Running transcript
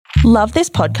Love this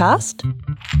podcast?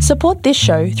 Support this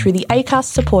show through the Acast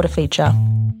supporter feature.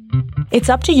 It's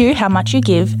up to you how much you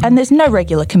give, and there's no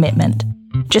regular commitment.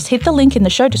 Just hit the link in the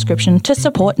show description to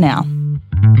support now.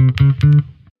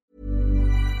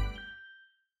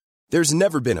 There's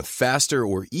never been a faster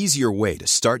or easier way to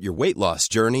start your weight loss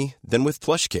journey than with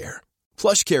PlushCare.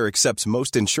 PlushCare accepts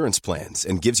most insurance plans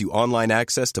and gives you online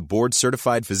access to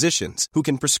board-certified physicians who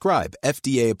can prescribe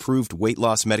FDA-approved weight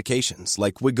loss medications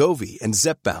like Wegovy and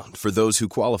Zepbound for those who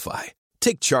qualify.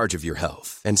 Take charge of your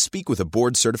health and speak with a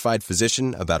board-certified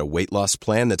physician about a weight loss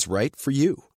plan that's right for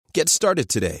you. Get started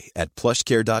today at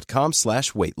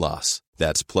plushcare.com/weight loss.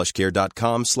 That's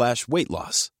plushcare.com/weight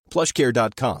loss.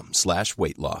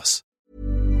 plushcare.com/weight loss.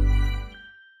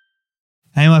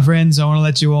 Hey, my friends, I want to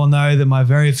let you all know that my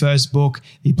very first book,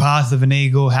 The Path of an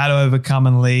Eagle, How to Overcome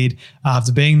and Lead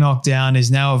After Being Knocked Down, is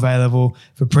now available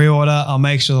for pre-order. I'll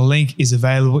make sure the link is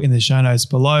available in the show notes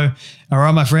below. All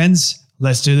right, my friends,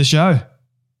 let's do the show.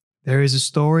 There is a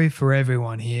story for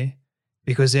everyone here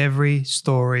because every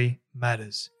story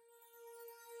matters.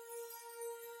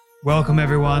 Welcome,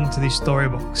 everyone, to the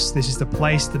Storybox. This is the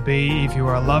place to be if you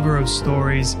are a lover of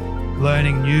stories,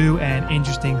 learning new and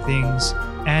interesting things,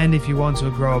 and if you want to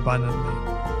grow abundantly.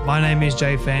 My name is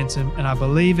Jay Phantom, and I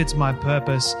believe it's my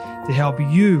purpose to help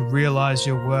you realize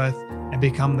your worth and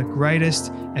become the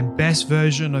greatest and best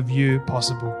version of you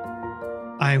possible.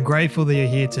 I am grateful that you're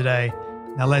here today.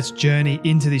 Now let's journey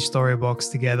into the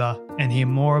Storybox together and hear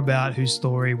more about whose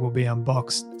story will be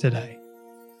unboxed today.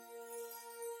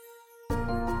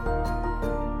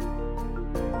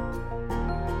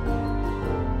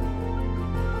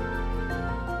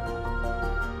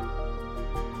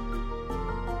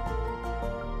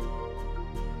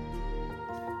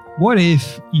 What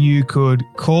if you could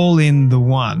call in the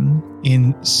one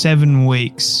in 7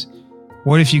 weeks?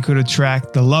 What if you could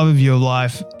attract the love of your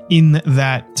life in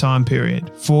that time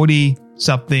period,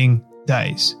 40-something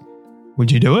days?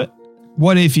 Would you do it?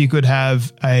 What if you could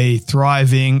have a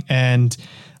thriving and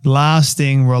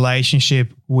lasting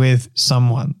relationship with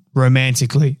someone,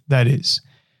 romantically, that is?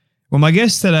 Well, my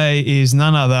guest today is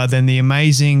none other than the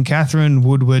amazing Katherine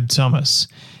Woodward Thomas.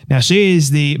 Now, she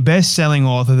is the best-selling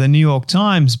author, the New York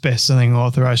Times best-selling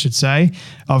author, I should say,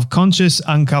 of Conscious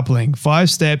Uncoupling, 5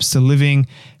 Steps to Living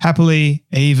Happily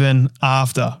Even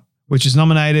After, which is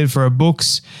nominated for a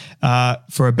Books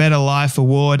for a Better Life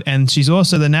award. And she's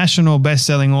also the national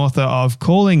best-selling author of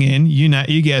Calling In,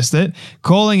 you guessed it,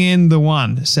 Calling In the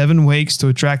One, 7 Weeks to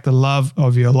Attract the Love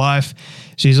of Your Life.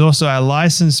 She's also a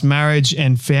licensed marriage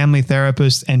and family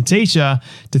therapist and teacher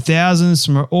to thousands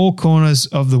from all corners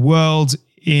of the world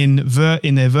in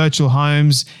their virtual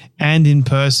homes and in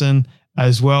person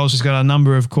as well. She's got a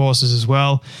number of courses as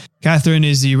well. Katherine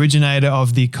is the originator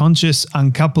of the conscious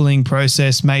uncoupling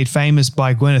process made famous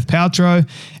by Gwyneth Paltrow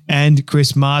and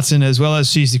Chris Martin, as well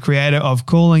as she's the creator of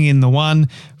Calling in the One,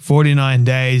 49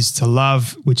 Days to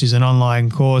Love, which is an online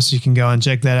course. You can go and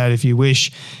check that out if you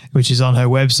wish, which is on her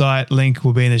website. Link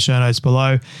will be in the show notes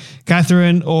below.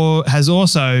 Katherine has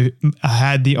also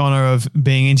had the honor of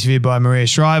being interviewed by Maria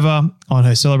Shriver on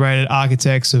her celebrated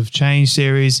Architects of Change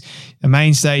series, a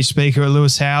main stage speaker at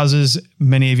Lewis House's,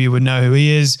 many of you would know who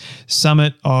he is,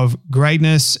 Summit of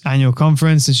Greatness annual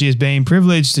conference, and she has been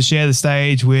privileged to share the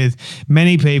stage with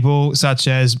many people such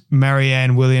as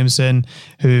Marianne Williamson,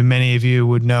 who many of you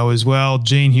would know as well,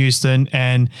 Jean Houston,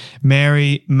 and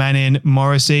Mary Manning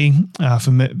Morrissey.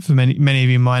 For many of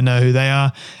you might know who they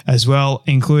are as well,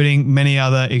 including many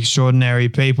other extraordinary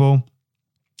people.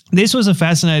 This was a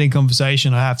fascinating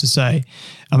conversation, I have to say.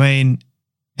 I mean,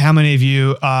 how many of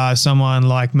you are someone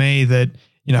like me that,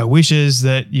 wishes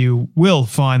that you will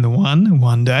find the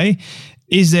one day?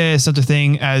 Is there such a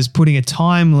thing as putting a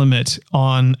time limit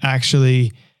on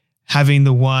actually having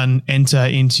the one enter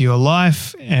into your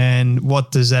life? And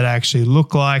what does that actually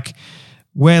look like?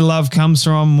 Where love comes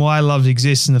from, why love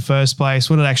exists in the first place,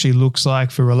 what it actually looks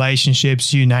like for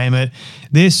relationships, you name it.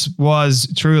 This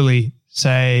was truly,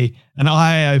 an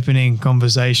eye-opening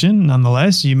conversation.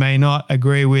 Nonetheless, you may not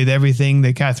agree with everything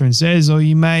that Katherine says, or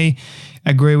you may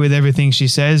agree with everything she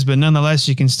says, but nonetheless,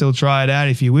 you can still try it out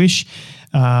if you wish.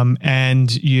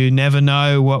 And you never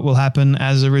know what will happen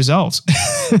as a result.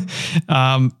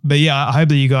 But yeah, I hope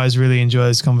that you guys really enjoy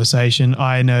this conversation.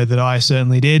 I know that I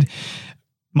certainly did.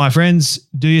 My friends,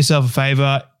 do yourself a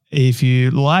favor. If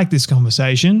you like this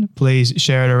conversation, please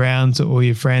share it around to all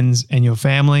your friends and your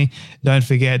family. Don't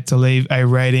forget to leave a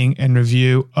rating and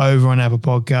review over on Apple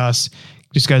Podcasts.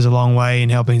 It just goes a long way in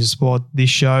helping to support this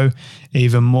show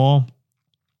even more.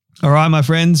 All right, my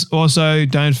friends. Also,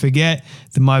 don't forget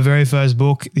that my very first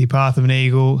book, The Path of an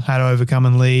Eagle, How to Overcome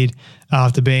and Lead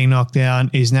After Being Knocked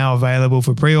Down, is now available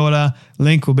for pre-order.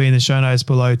 Link will be in the show notes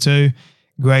below too.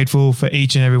 Grateful for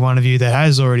each and every one of you that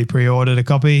has already pre-ordered a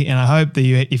copy. And I hope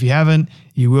that if you haven't,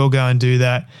 you will go and do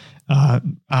that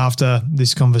after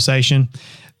this conversation.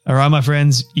 All right, my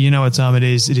friends, you know what time it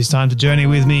is. It is time to journey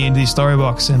with me into the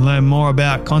Storybox and learn more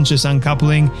about conscious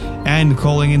uncoupling and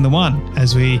calling in the one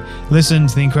as we listen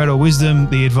to the incredible wisdom,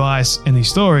 the advice, and the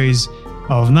stories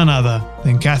of none other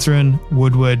than Katherine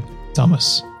Woodward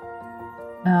Thomas.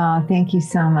 Oh, thank you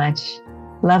so much.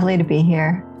 Lovely to be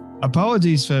here.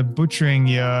 Apologies for butchering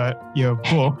your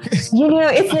book. It's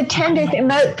the tender thing.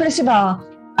 First of all,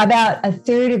 about a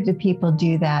third of the people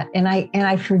do that. And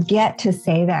I forget to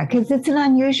say that because it's an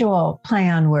unusual play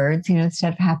on words.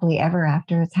 Instead of happily ever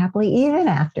after, it's happily even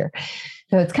after.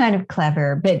 So it's kind of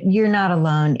clever, but you're not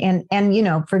alone. And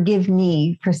forgive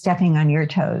me for stepping on your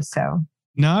toes. So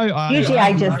no, usually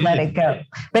I just let it go.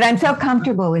 But I'm so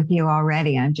comfortable with you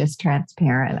already. I'm just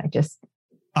transparent.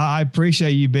 I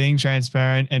appreciate you being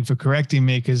transparent and for correcting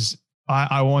me because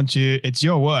I want you, it's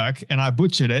your work and I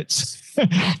butchered it.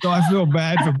 So I feel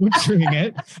bad for butchering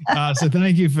it. So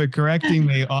thank you for correcting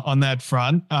me on that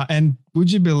front. And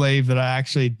would you believe that I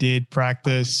actually did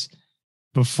practice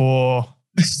before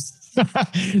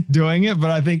doing it?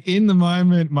 But I think in the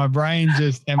moment, my brain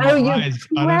just, and my eyes.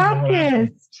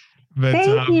 Practiced.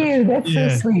 Thank you. That's so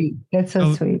sweet. That's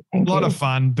so sweet. Thank you. A lot of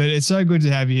fun, but it's so good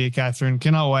to have you here, Katherine.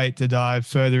 Cannot wait to dive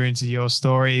further into your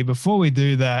story. Before we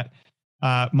do that,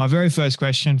 my very first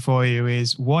question for you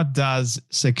is, what does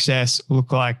success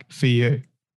look like for you?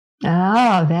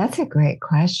 Oh, that's a great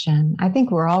question. I think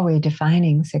we're all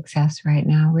redefining success right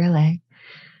now, really.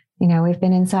 We've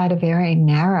been inside a very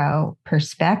narrow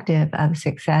perspective of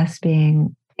success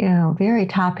being, very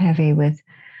top heavy with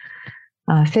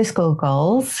fiscal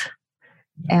goals.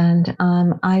 And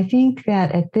I think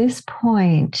that at this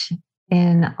point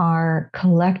in our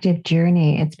collective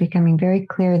journey, it's becoming very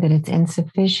clear that it's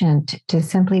insufficient to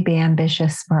simply be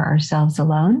ambitious for ourselves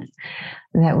alone,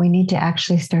 that we need to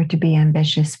actually start to be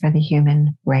ambitious for the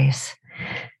human race.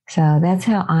 So that's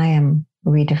how I am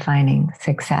redefining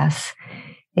success,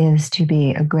 is to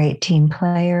be a great team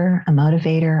player, a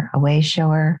motivator, a way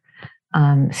shower,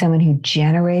 someone who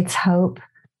generates hope,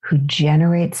 who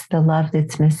generates the love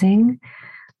that's missing,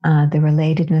 the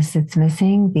relatedness that's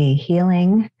missing, the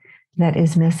healing that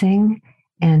is missing.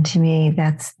 And to me,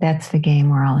 that's the game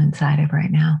we're all inside of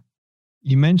right now.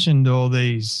 You mentioned all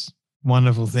these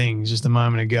wonderful things just a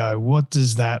moment ago. What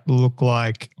does that look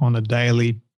like on a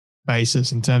daily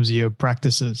basis in terms of your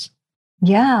practices?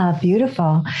 Yeah,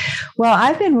 beautiful. Well,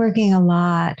 I've been working a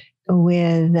lot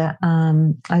with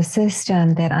a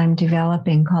system that I'm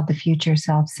developing called the Future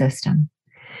Self System.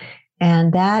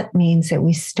 And that means that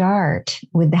we start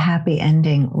with the happy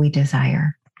ending we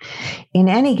desire in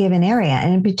any given area,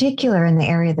 and in particular in the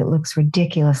area that looks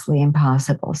ridiculously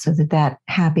impossible, so that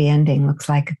happy ending looks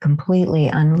like a completely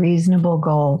unreasonable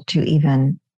goal to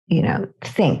even,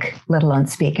 think, let alone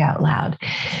speak out loud.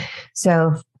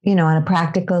 So, on a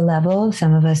practical level,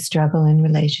 some of us struggle in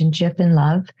relationship and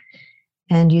love.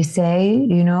 And you say,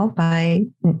 by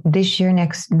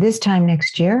this time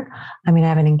next year, I'm going to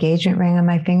have an engagement ring on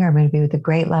my finger. I'm going to be with the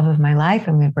great love of my life.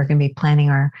 We're going to be planning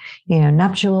our,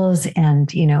 nuptials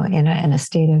and, in a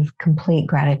state of complete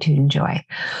gratitude and joy.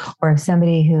 Or if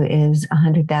somebody who is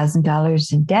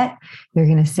 $100,000 in debt, you're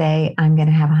going to say, I'm going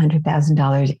to have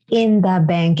 $100,000 in the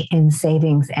bank in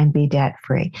savings and be debt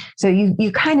free. So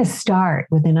you kind of start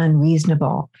with an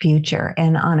unreasonable future.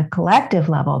 And on a collective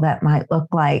level, that might look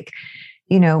like,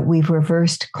 we've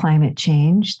reversed climate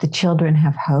change. The children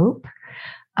have hope.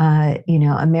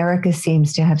 America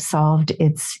seems to have solved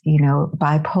its,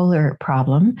 bipolar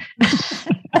problem.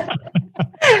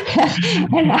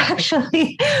 And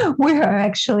actually, we are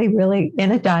actually really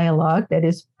in a dialogue that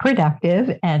is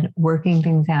productive and working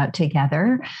things out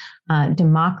together.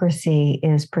 Democracy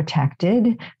is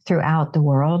protected throughout the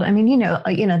world. I mean,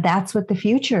 that's what the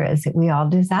future is that we all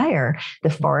desire. The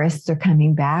forests are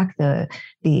coming back. The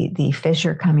fish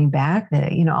are coming back.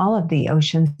 All of the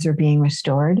oceans are being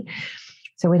restored.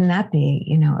 So wouldn't that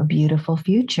be, a beautiful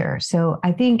future? So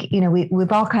I think,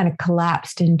 we've all kind of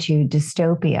collapsed into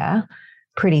dystopia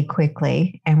pretty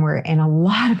quickly. And a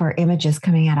lot of our images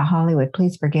coming out of Hollywood.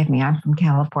 Please forgive me. I'm from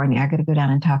California. I got to go down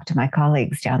and talk to my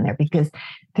colleagues down there because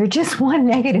they're just one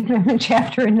negative image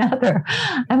after another.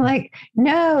 I'm like,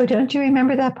 no, don't you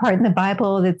remember that part in the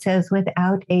Bible that says,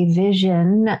 without a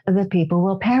vision, the people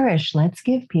will perish. Let's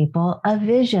give people a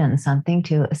vision, something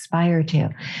to aspire to.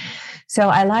 So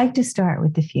I like to start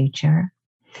with the future.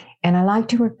 And I like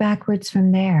to work backwards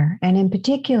from there. And in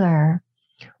particular,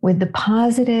 with the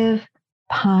positive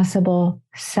possible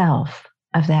self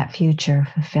of that future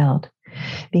fulfilled.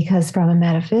 Because from a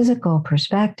metaphysical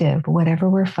perspective, whatever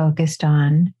we're focused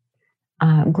on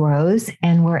grows,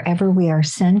 and wherever we are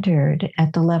centered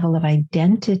at the level of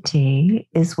identity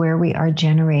is where we are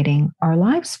generating our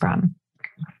lives from.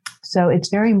 So it's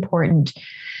very important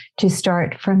to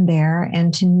start from there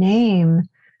and to name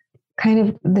kind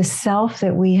of the self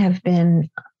that we have been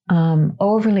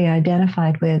overly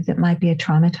identified with. It might be a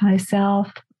traumatized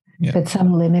self, but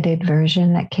some limited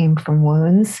version that came from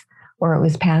wounds, or it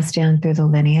was passed down through the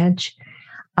lineage.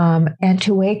 And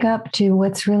to wake up to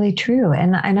what's really true.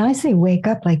 And I say wake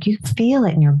up like you feel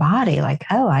it in your body, like,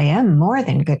 oh, I am more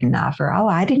than good enough, or, oh,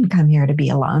 I didn't come here to be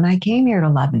alone. I came here to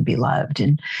love and be loved.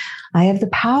 And I have the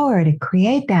power to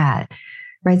create that,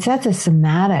 right? So that's a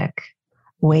somatic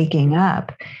waking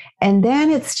up. And then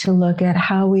it's to look at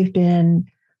how we've been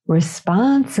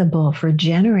responsible for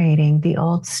generating the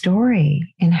old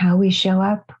story and how we show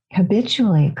up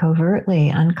habitually, covertly,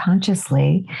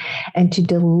 unconsciously, and to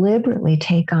deliberately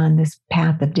take on this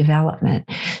path of development.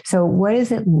 So what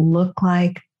does it look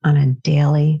like on a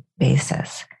daily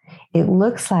basis? It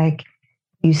looks like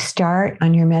you start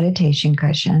on your meditation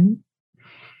cushion.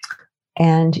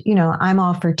 And, I'm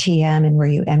all for TM and where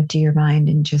you empty your mind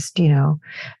and just,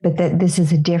 but that this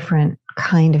is a different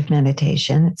kind of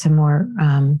meditation. It's a more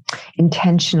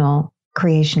intentional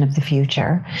creation of the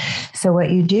future. So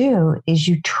what you do is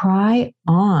you try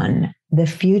on the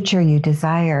future you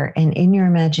desire. And in your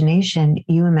imagination,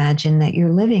 you imagine that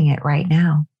you're living it right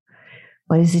now.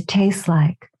 What does it taste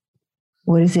like?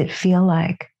 What does it feel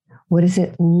like? What does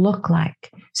it look like?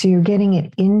 So you're getting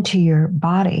it into your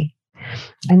body.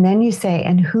 And then you say,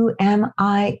 and who am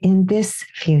I in this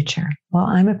future? Well,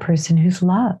 I'm a person who's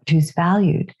loved, who's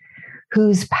valued,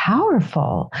 who's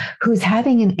powerful, who's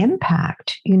having an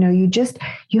impact. You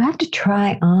have to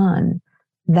try on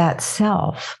that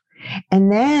self.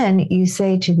 And then you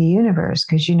say to the universe,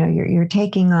 because you're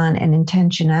taking on an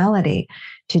intentionality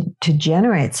to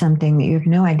generate something that you have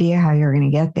no idea how you're going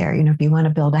to get there. If you want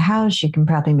to build a house, you can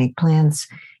probably make plans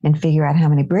and figure out how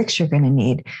many bricks you're going to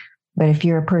need. But if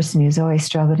you're a person who's always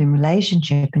struggled in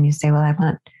relationship and you say, well, I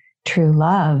want true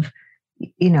love,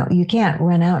 you can't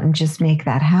run out and just make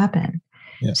that happen.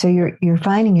 Yeah. So you're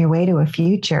finding your way to a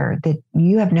future that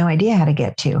you have no idea how to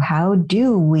get to. How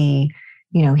do we,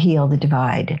 heal the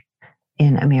divide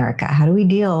in America? How do we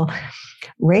deal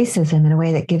racism in a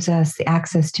way that gives us the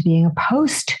access to being a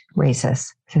post-racist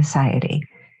society?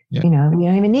 Yeah. We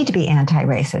don't even need to be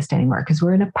anti-racist anymore because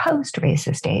we're in a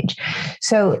post-racist age.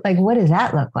 So, what does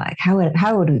that look like? How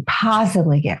would we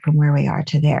possibly get from where we are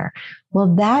to there?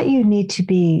 Well, that you need to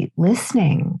be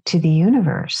listening to the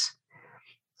universe.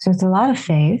 So it's a lot of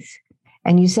faith.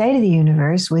 And you say to the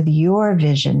universe, with your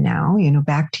vision now,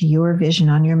 back to your vision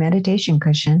on your meditation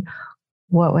cushion,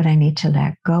 what would I need to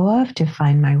let go of to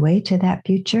find my way to that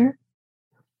future?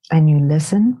 And you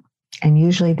listen. And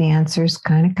usually the answers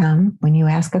kind of come when you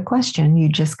ask a question. You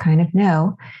just kind of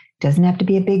know. It doesn't have to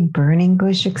be a big burning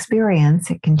bush experience.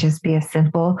 It can just be a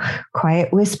simple,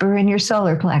 quiet whisper in your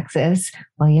solar plexus.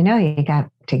 Well, you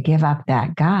got to give up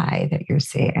that guy that you're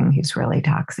seeing who's really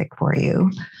toxic for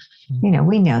you.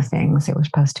 We know things that we're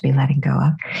supposed to be letting go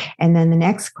of. And then the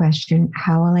next question,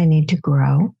 how will I need to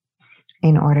grow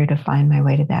in order to find my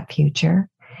way to that future?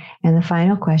 And the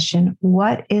final question,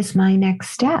 what is my next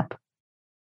step?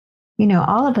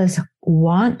 All of us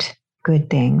want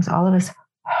good things. All of us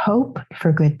hope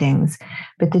for good things.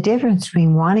 But the difference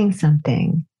between wanting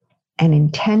something and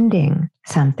intending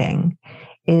something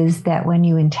is that when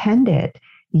you intend it,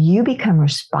 you become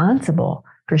responsible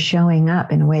for showing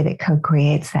up in a way that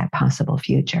co-creates that possible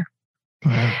future.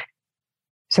 Right.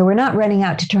 So we're not running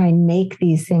out to try and make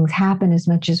these things happen as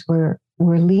much as we're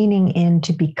leaning in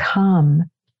to become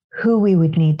who we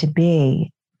would need to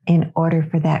be in order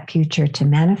for that future to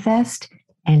manifest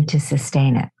and to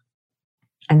sustain it.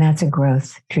 And that's a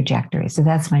growth trajectory. So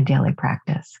that's my daily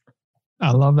practice.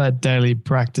 I love that daily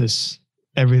practice,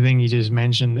 everything you just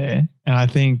mentioned there. And I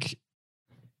think,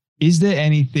 is there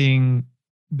anything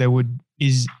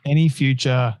is any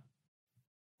future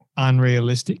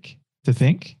unrealistic to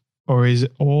think? Or is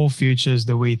all futures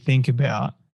that we think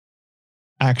about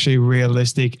actually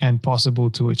realistic and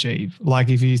possible to achieve? Like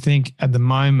if you think at the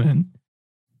moment,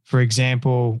 for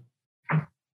example,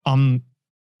 I'm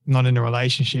not in a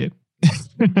relationship.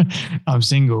 I'm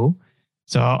single.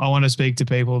 So I want to speak to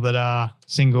people that are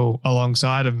single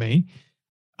alongside of me.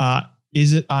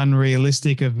 Is it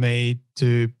unrealistic of me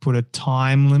to put a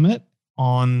time limit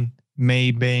on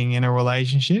me being in a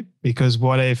relationship? Because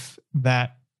what if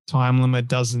that time limit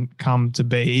doesn't come to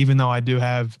be, even though I do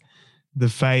have the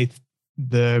faith,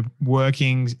 the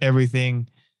workings, everything,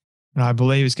 and I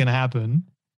believe it's going to happen.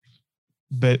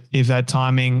 But if that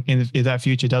timing, if that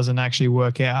future doesn't actually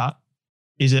work out,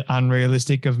 is it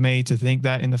unrealistic of me to think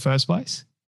that in the first place?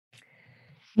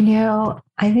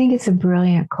 I think it's a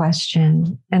brilliant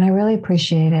question, and I really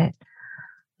appreciate it.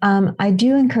 I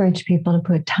do encourage people to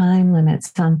put time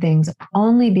limits on things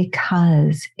only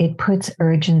because it puts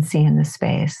urgency in the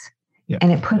space,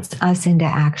 and it puts us into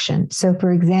action. So,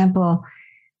 for example,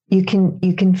 you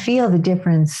can feel the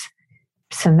difference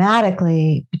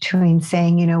somatically between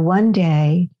saying, one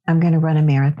day I'm going to run a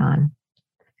marathon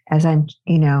as I'm,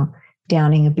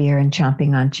 downing a beer and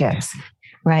chomping on chips,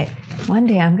 right? One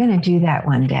day I'm going to do that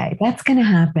one day. That's going to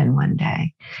happen one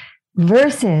day.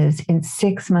 Versus in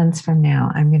 6 months from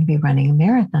now, I'm going to be running a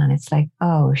marathon. It's like,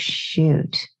 oh,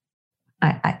 shoot.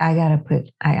 I got to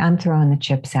I'm throwing the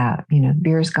chips out,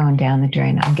 beer's going down the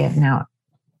drain. I'm getting out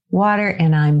water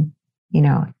and I'm,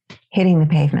 hitting the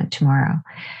pavement tomorrow.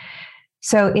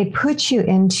 So it puts you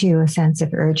into a sense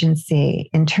of urgency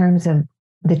in terms of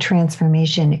the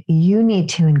transformation you need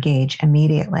to engage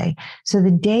immediately. So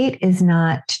the date is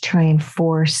not to try and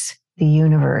force the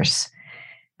universe,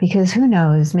 because who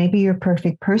knows, maybe your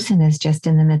perfect person is just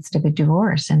in the midst of a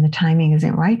divorce and the timing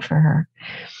isn't right for her.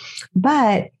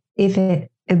 But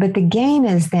the game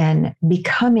is then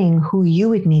becoming who you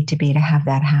would need to be to have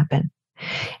that happen.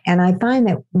 And I find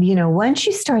that, once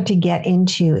you start to get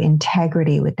into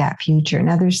integrity with that future,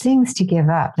 now there's things to give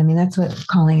up. I mean, that's what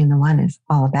calling in the one is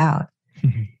all about.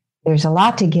 Mm-hmm. There's a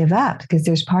lot to give up because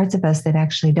there's parts of us that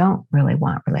actually don't really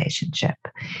want relationship.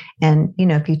 And,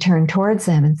 if you turn towards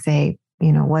them and say,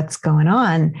 what's going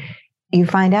on, you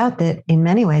find out that in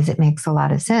many ways it makes a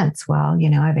lot of sense. Well,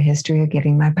 I have a history of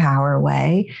giving my power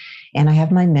away and I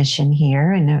have my mission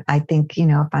here. And I think,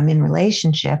 if I'm in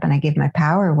relationship and I give my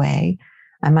power away,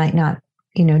 I might not,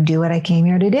 do what I came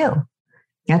here to do.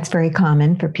 That's very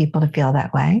common for people to feel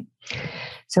that way.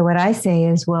 So what I say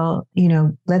is, well,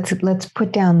 let's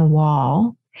put down the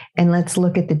wall and let's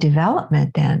look at the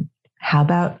development then. How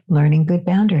about learning good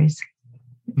boundaries?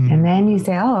 Mm. And then you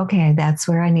say, oh, okay, that's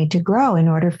where I need to grow in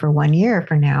order for 1 year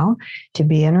from now to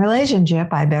be in a relationship.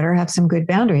 I better have some good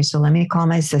boundaries. So let me call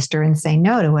my sister and say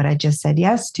no to what I just said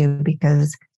yes to,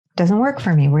 because it doesn't work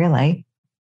for me, really.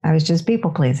 I was just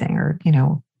people pleasing or,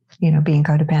 being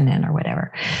codependent or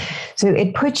whatever. So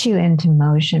it puts you into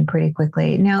motion pretty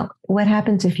quickly. Now, what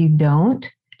happens if you don't?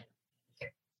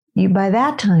 By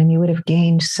that time, you would have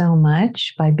gained so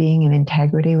much by being in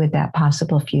integrity with that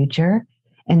possible future.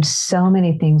 And so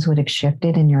many things would have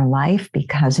shifted in your life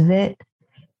because of it.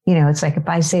 It's like if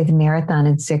I say the marathon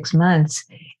in 6 months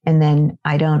and then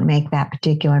I don't make that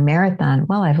particular marathon,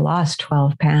 well, I've lost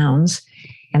 12 pounds.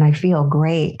 And I feel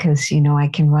great because, I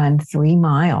can run 3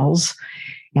 miles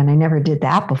and I never did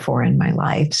that before in my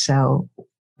life. So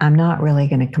I'm not really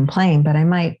going to complain, but I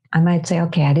might say,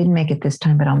 okay, I didn't make it this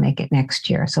time, but I'll make it next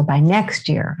year. So by next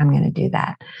year, I'm going to do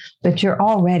that. But you're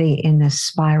already in this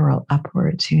spiral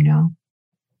upwards, The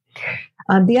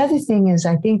other thing is,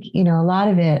 I think, a lot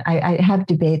of it, I have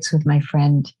debates with my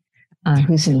friend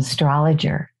who's an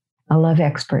astrologer, a love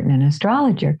expert and an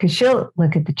astrologer, because she'll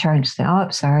look at the chart and say, oh,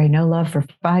 sorry, no love for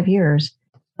 5 years.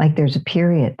 Like there's a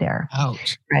period there.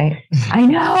 Ouch. Right? I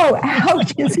know.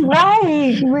 Ouch is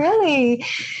right. Really.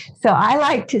 So I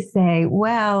like to say,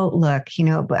 well, look,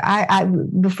 but I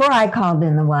before I called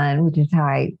in the one, which is how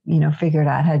I, figured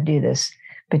out how to do this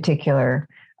particular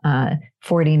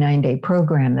 49-day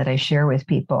program that I share with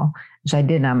people, which I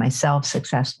did on myself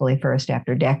successfully first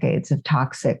after decades of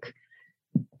toxic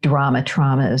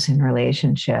traumas in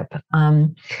relationship.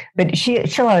 But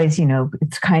she'll always,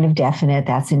 it's kind of definite.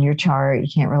 That's in your chart. You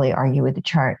can't really argue with the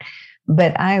chart.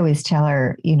 But I always tell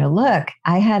her, look,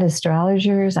 I had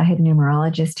astrologers, I had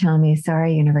numerologists tell me,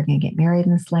 sorry, you're never going to get married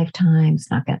in this lifetime. It's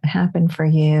not going to happen for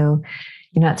you.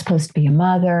 You're not supposed to be a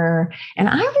mother. And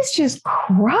I was just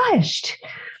crushed,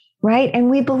 right?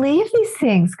 And we believe these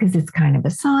things because it's kind of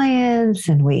a science,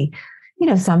 and we,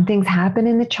 some things happen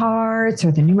in the charts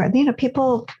or the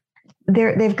people,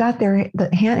 they've got the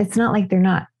hand. It's not like they're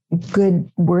not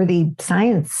good, worthy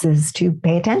sciences to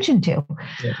pay attention to.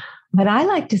 Yeah. But I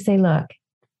like to say, look,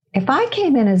 if I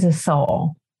came in as a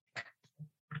soul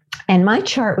and my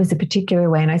chart was a particular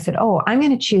way, and I said, oh, I'm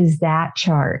going to choose that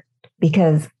chart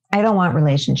because I don't want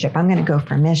relationship. I'm going to go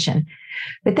for mission.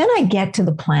 But then I get to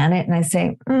the planet and I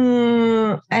say,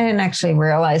 I didn't actually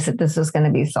realize that this was going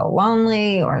to be so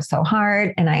lonely or so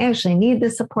hard. And I actually need the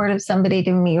support of somebody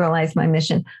to me realize my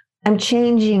mission. I'm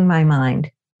changing my mind.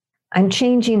 I'm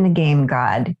changing the game,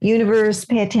 God. Universe,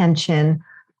 pay attention.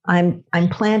 I'm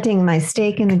planting my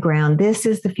stake in the ground. This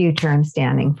is the future I'm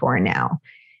standing for now.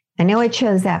 I know I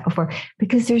chose that before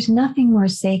because there's nothing more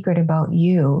sacred about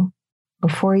you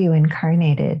before you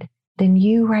incarnated than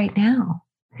you right now.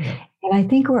 Yeah. And I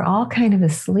think we're all kind of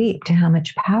asleep to how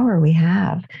much power we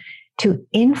have to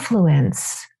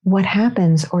influence what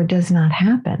happens or does not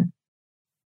happen.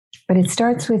 But it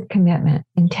starts with commitment,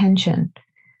 intention,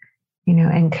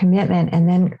 and commitment, and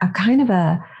then a kind of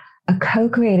a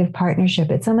co-creative partnership.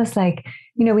 It's almost like,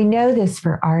 we know this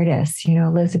for artists.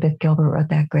 Elizabeth Gilbert wrote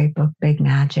that great book, Big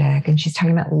Magic, and she's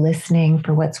talking about listening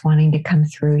for what's wanting to come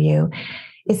through you.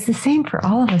 It's the same for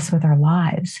all of us with our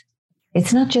lives.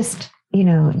 It's not just,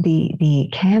 the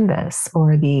canvas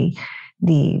or the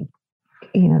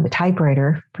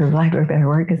typewriter, for lack of a better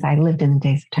word, because I lived in the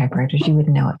days of typewriters. You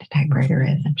wouldn't know what the typewriter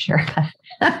is, I'm sure.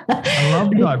 I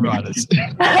love typewriters.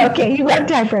 Okay, you love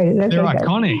typewriters. Okay, they're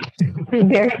iconic.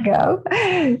 There you go.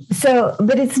 So,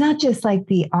 but it's not just like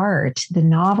the art, the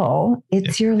novel,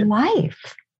 it's your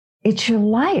life. It's your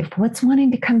life. What's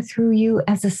wanting to come through you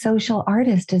as a social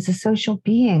artist, as a social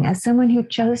being, as someone who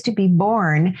chose to be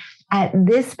born at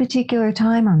this particular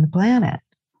time on the planet.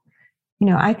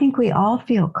 I think we all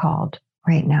feel called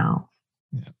right now.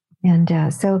 Yeah.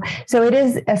 And so it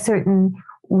is a certain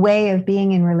way of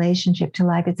being in relationship to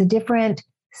life. It's a different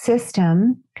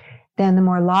system than the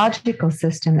more logical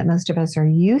system that most of us are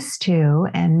used to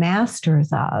and masters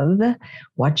of.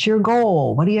 What's your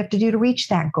goal? What do you have to do to reach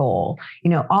that goal?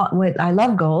 I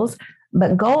love goals,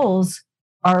 but goals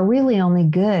are really only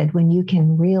good when you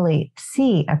can really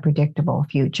see a predictable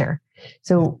future.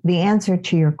 So the answer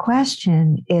to your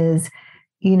question is,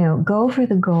 go for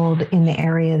the gold in the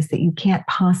areas that you can't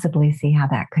possibly see how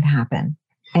that could happen.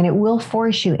 And it will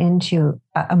force you into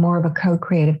a more of a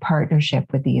co-creative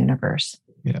partnership with the universe.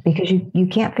 Yeah. Because you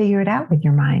can't figure it out with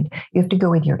your mind. You have to go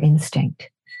with your instinct.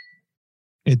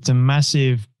 It's a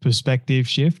massive perspective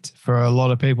shift for a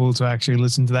lot of people to actually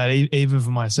listen to that, even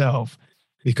for myself,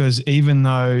 because even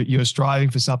though you're striving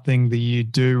for something that you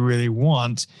do really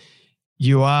want,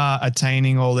 you are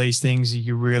attaining all these things that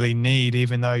you really need,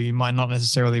 even though you might not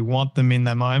necessarily want them in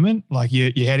the moment. Like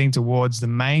you're heading towards the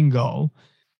main goal.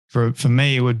 For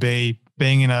me, it would be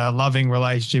being in a loving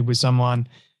relationship with someone,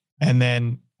 and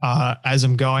then as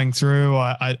I'm going through,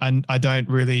 I don't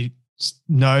really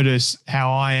notice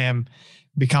how I am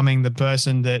becoming the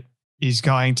person that is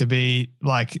going to be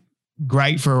like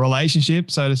great for a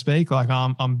relationship, so to speak. Like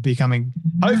I'm becoming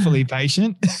hopefully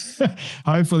patient,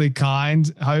 hopefully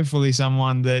kind, hopefully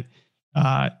someone that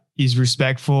is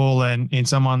respectful and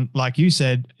someone, like you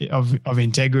said, of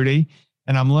integrity.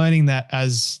 And I'm learning that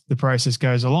as the process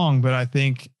goes along. But I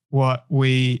think what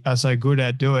we are so good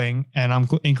at doing, and I'm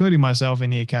including myself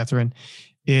in here, Katherine,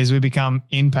 is we become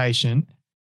impatient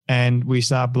and we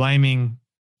start blaming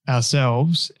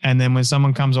ourselves. And then when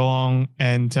someone comes along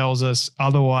and tells us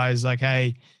otherwise, like,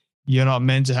 hey, you're not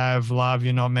meant to have love,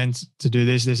 you're not meant to do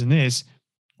this, this, and this,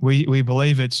 we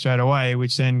believe it straight away,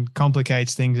 which then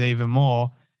complicates things even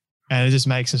more. And it just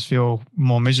makes us feel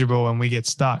more miserable and we get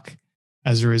stuck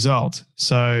as a result.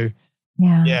 So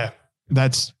yeah,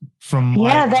 that's from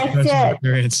my personal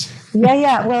experience.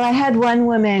 Yeah. Well, I had one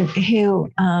woman who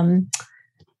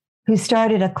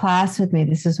started a class with me.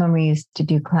 This is when we used to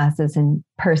do classes in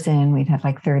person. We'd have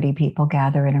like 30 people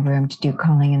gather in a room to do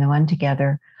Calling in the One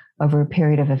together over a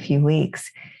period of a few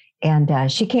weeks.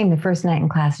 And she came the first night in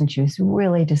class and she was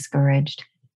really discouraged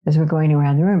as we're going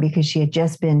around the room because she had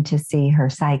just been to see her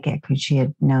psychic, who she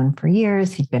had known for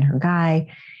years. He'd been her guy.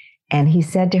 And he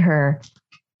said to her,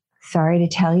 sorry to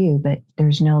tell you, but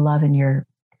there's no love in your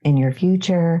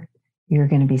future. You're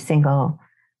going to be single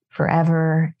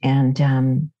forever. And,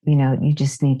 you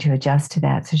just need to adjust to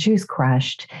that. So she was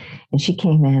crushed and she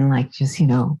came in like just,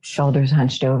 shoulders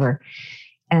hunched over.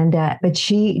 And, but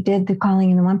she did the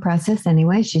Calling in the One process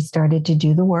anyway. She started to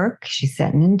do the work. She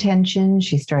set an intention.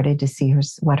 She started to see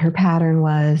what her pattern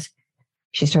was.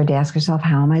 She started to ask herself,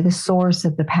 how am I the source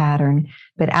of the pattern?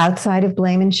 But outside of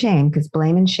blame and shame, because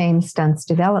blame and shame stunts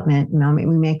development. The moment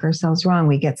we make ourselves wrong,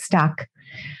 we get stuck.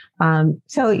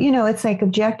 So, it's like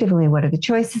objectively, what are the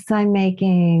choices I'm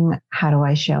making? How do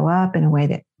I show up in a way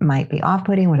that might be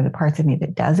off-putting? What are the parts of me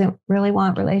that doesn't really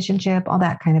want relationship? All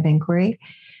that kind of inquiry.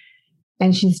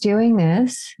 And she's doing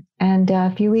this. And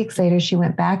a few weeks later, she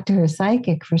went back to her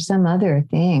psychic for some other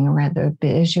thing, or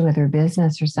the issue with her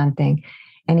business or something.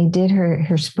 And he did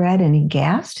her spread and he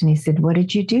gasped and he said, what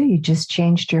did you do? You just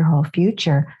changed your whole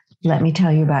future. Let me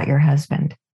tell you about your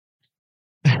husband.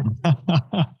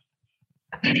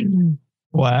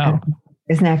 Wow.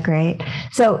 Isn't that great?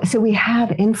 So we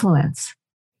have influence.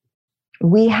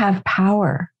 We have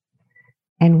power.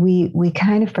 And we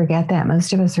kind of forget that.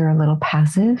 Most of us are a little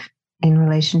passive in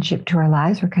relationship to our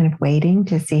lives. We're kind of waiting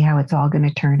to see how it's all going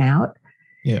to turn out.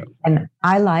 Yeah. And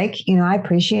I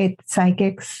appreciate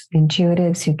psychics,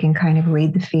 intuitives who can kind of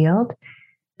read the field,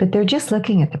 but they're just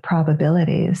looking at the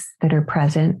probabilities that are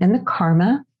present and the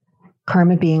karma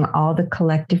being all the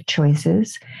collective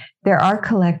choices. There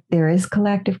is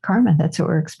collective karma. That's what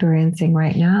we're experiencing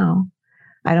right now.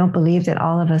 I don't believe that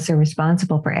all of us are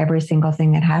responsible for every single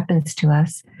thing that happens to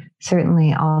us.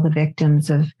 Certainly all the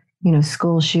victims of,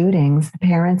 school shootings, the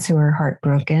parents who are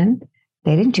heartbroken,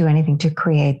 they didn't do anything to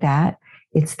create that.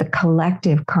 It's the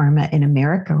collective karma in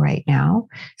America right now.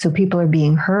 So people are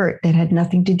being hurt that had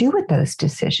nothing to do with those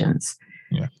decisions.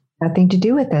 Yeah. Nothing to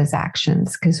do with those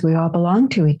actions, because we all belong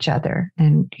to each other.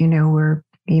 And,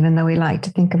 even though we like to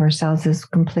think of ourselves as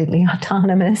completely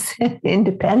autonomous and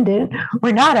independent,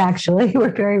 we're not actually.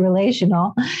 We're very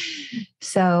relational.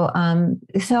 So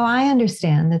I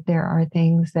understand that there are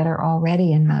things that are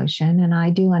already in motion. And I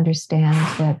do understand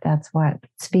that that's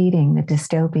what's feeding the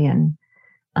dystopian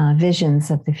visions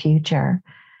of the future.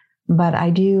 But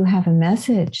I do have a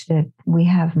message that we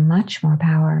have much more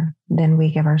power than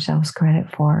we give ourselves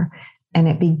credit for. And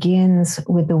it begins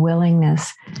with the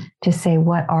willingness to say,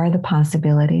 what are the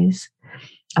possibilities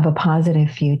of a positive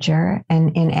future?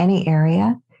 And in any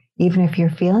area, even if you're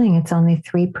feeling it's only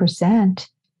 3%,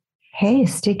 hey,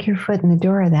 stick your foot in the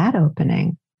door of that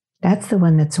opening. That's the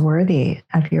one that's worthy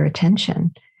of your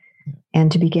attention. And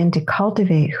to begin to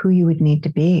cultivate who you would need to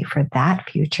be for that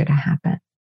future to happen.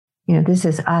 This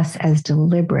is us as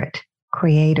deliberate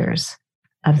creators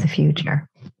of the future.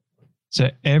 So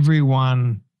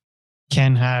everyone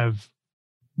can have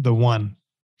the one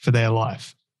for their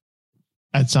life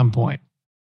at some point.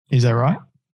 Is that right?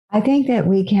 I think that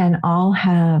we can all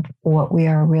have what we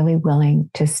are really willing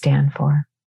to stand for.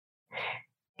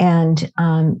 And,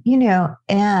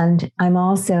 and I'm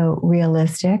also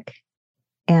realistic.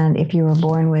 And if you were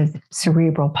born with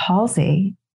cerebral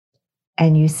palsy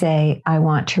and you say, I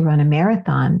want to run a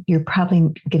marathon, you're probably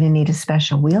going to need a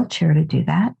special wheelchair to do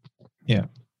that. Yeah.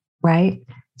 Right?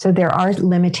 So there are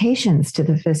limitations to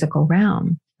the physical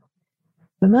realm.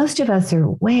 But most of us are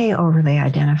way overly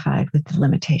identified with the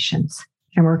limitations,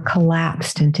 and we're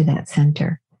collapsed into that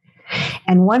center.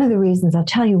 And one of the reasons, I'll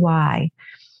tell you why.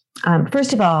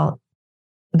 First of all,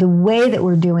 the way that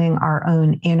we're doing our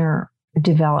own inner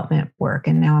development work,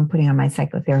 and now I'm putting on my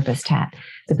psychotherapist hat,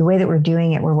 but the way that we're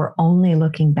doing it, where we're only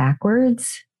looking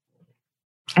backwards,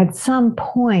 at some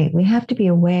point, we have to be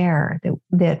aware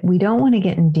that we don't want to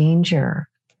get in danger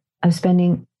of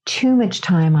spending too much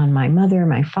time on my mother,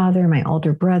 my father, my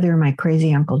older brother, my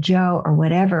crazy Uncle Joe, or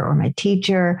whatever, or my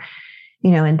teacher,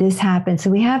 and this happened. So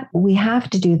we have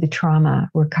to do the trauma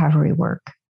recovery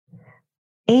work.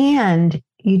 And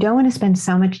you don't want to spend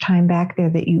so much time back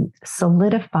there that you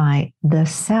solidify the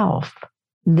self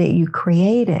that you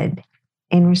created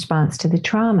in response to the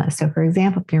trauma. So for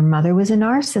example, if your mother was a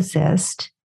narcissist,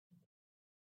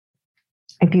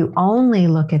 if you only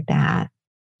look at that,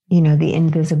 the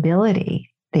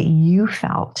invisibility that you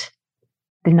felt,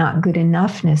 the not good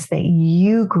enoughness that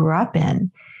you grew up in,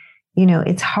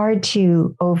 it's hard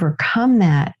to overcome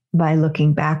that by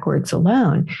looking backwards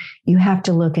alone. You have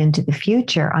to look into the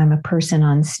future. I'm a person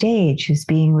on stage who's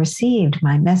being received.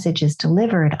 My message is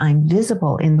delivered. I'm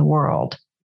visible in the world.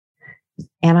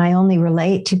 And I only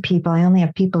relate to people. I only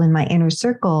have people in my inner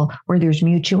circle where there's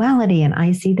mutuality and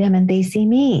I see them and they see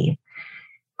me.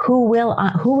 Who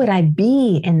would I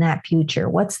be in that future?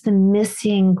 What's the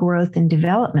missing growth and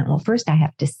development? Well, first I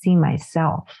have to see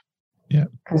myself. Yeah.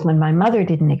 Because when my mother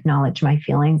didn't acknowledge my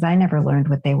feelings, I never learned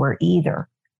what they were either.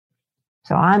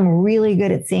 So I'm really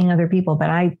good at seeing other people,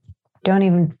 but I don't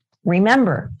even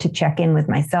remember to check in with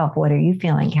myself. What are you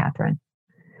feeling, Katherine?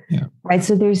 Yeah. Right.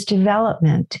 So there's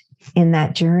development in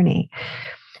that journey.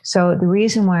 So the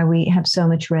reason why we have so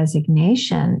much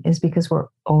resignation is because we're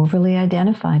overly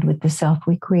identified with the self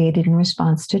we created in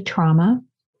response to trauma.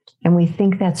 And we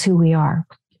think that's who we are,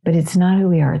 but it's not who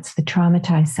we are. It's the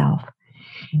traumatized self.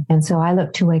 And so I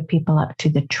look to wake people up to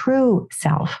the true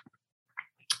self.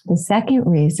 The second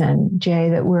reason, Jay,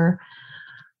 that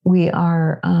we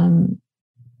are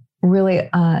really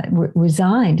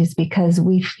resigned is because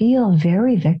we feel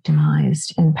very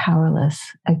victimized and powerless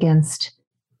against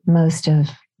most of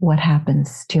what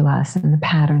happens to us and the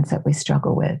patterns that we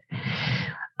struggle with.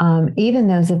 Even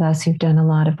those of us who've done a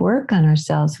lot of work on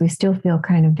ourselves, we still feel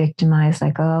kind of victimized,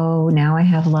 like, oh, now I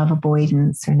have love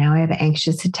avoidance, or now I have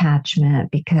anxious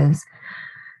attachment because,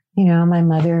 my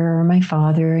mother or my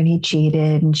father, and he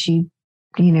cheated and she,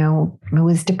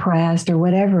 was depressed or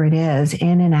whatever it is,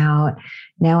 in and out.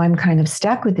 now I'm kind of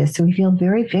stuck with this. So we feel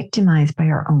very victimized by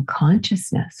our own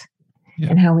consciousness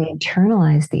and how we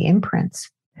internalize the imprints.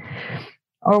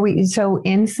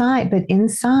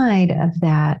 Inside of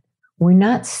that, we're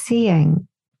not seeing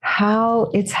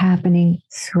how it's happening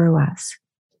through us,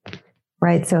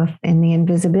 right? So in the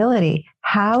invisibility,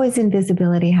 how is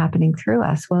invisibility happening through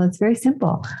us? Well, it's very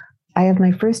simple. I have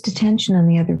my first attention on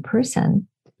the other person,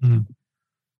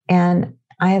 and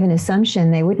I have an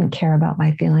assumption they wouldn't care about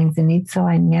my feelings and needs, so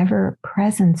I never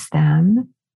presence them,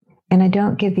 and I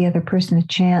don't give the other person a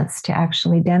chance to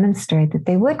actually demonstrate that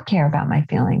they would care about my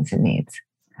feelings and needs.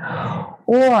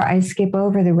 Or I skip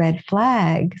over the red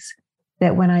flags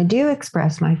that when I do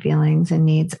express my feelings and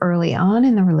needs early on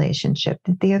in the relationship,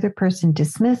 that the other person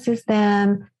dismisses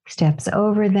them, steps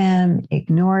over them,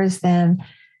 ignores them.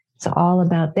 It's all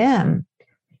about them,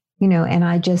 and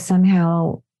I just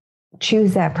somehow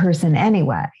choose that person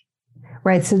anyway,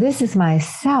 right? So this is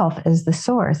myself as the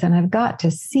source, and I've got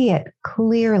to see it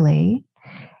clearly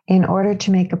in order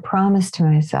to make a promise to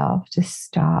myself to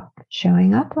stop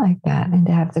showing up like that and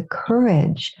to have the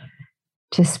courage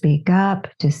to speak up,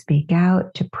 to speak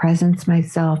out, to presence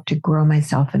myself, to grow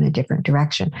myself in a different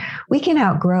direction. We can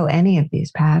outgrow any of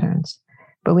these patterns,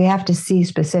 but we have to see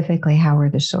specifically how we're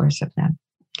the source of them.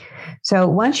 So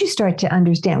once you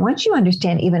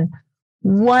understand even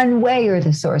one way you're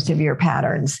the source of your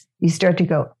patterns, you start to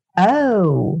go,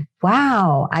 oh,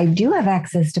 wow, I do have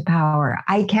access to power.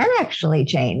 I can actually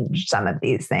change some of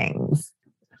these things.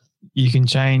 You can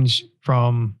change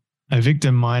from a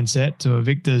victim mindset to a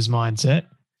victor's mindset.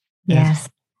 Yes.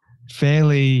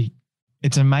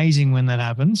 It's amazing when that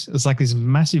happens. It's like this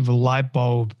massive light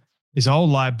bulb, this old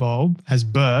light bulb has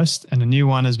burst and a new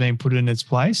one has been put in its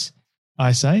place.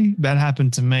 I say that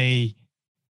happened to me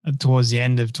towards the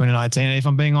end of 2019. And if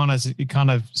I'm being honest, it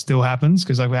kind of still happens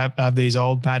because I have these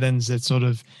old patterns that sort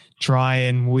of try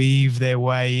and weave their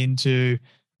way into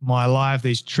my life,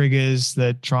 these triggers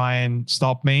that try and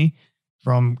stop me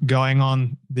from going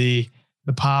on the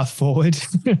path forward.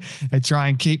 They try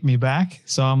and keep me back.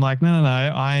 So I'm like, no.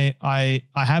 I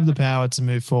have the power to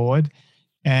move forward.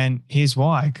 And here's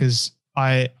why, because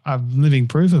I'm living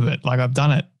proof of it. Like I've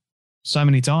done it so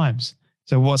many times.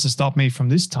 So what's to stop me from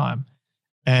this time?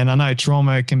 And I know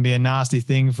trauma can be a nasty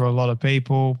thing for a lot of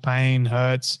people, pain,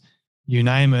 hurts, you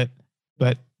name it,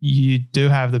 but you do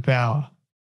have the power.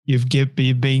 You've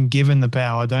been given the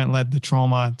power. Don't let the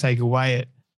trauma take away it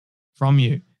from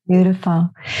you. Beautiful.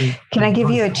 Can I give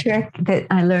you a trick that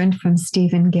I learned from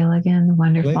Stephen Gilligan, the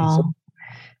wonderful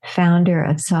founder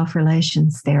of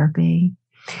self-relations therapy?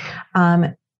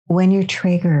 When you're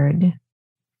triggered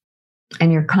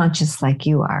and you're conscious like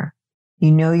you are,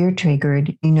 you're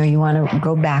triggered, you want to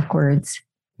go backwards.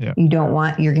 Yeah.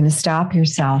 You're going to stop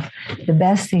yourself. The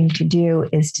best thing to do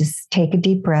is just take a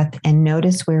deep breath and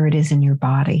notice where it is in your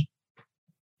body.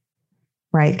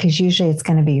 Right? Because usually it's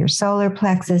going to be your solar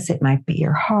plexus. It might be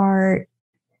your heart.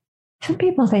 Some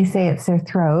people, they say it's their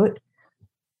throat.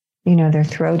 Their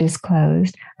throat is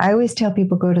closed. I always tell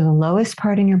people go to the lowest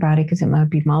part in your body because it might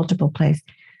be multiple places.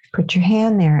 Put your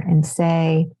hand there and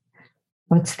say,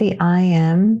 what's the I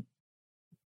am?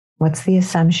 What's the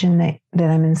assumption that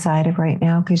I'm inside of right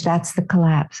now? Because that's the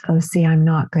collapse. Oh, see, I'm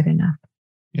not good enough.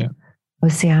 Yeah. Oh,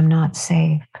 see, I'm not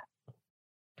safe.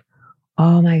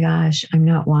 Oh my gosh, I'm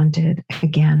not wanted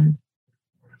again.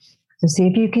 So see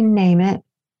if you can name it.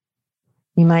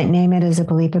 You might name it as a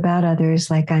belief about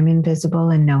others, like I'm invisible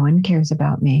and no one cares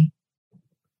about me.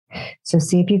 So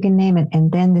see if you can name it.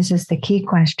 And then this is the key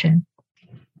question.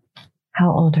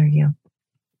 How old are you?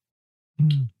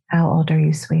 How old are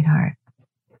you, sweetheart?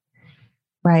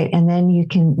 Right. And then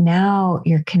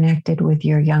you're connected with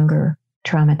your younger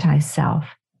traumatized self.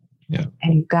 Yeah.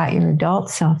 And you've got your adult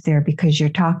self there because you're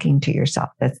talking to yourself.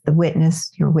 That's the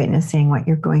witness. You're witnessing what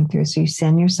you're going through. So you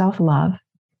send yourself love,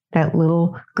 that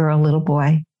little girl, little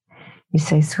boy. You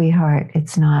say, sweetheart,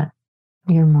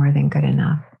 you're more than good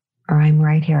enough. Or I'm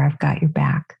right here. I've got your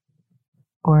back.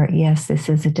 Or yes, this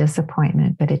is a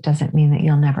disappointment, but it doesn't mean that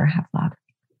you'll never have love.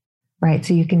 Right.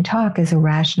 So you can talk as a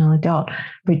rational adult,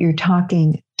 but you're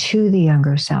talking to the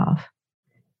younger self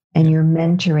and you're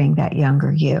mentoring that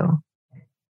younger you.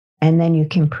 And then you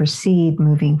can proceed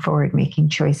moving forward, making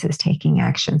choices, taking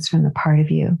actions from the part of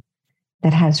you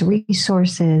that has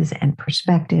resources and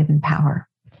perspective and power.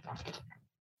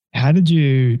 How did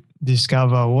you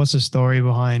discover, what's the story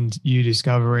behind you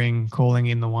discovering calling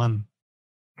in the one?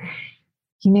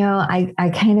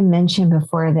 I kind of mentioned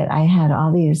before that I had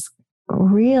all these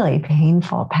really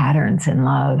painful patterns in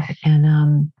love.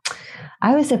 And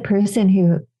I was a person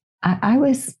who, I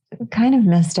was kind of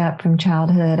messed up from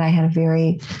childhood. I had a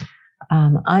very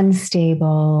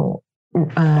unstable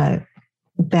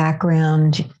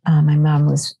background. My mom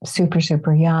was super,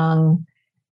 super young,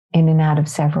 in and out of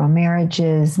several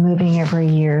marriages, moving every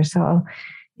year. So,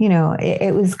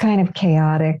 it was kind of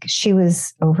chaotic. She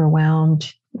was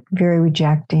overwhelmed, very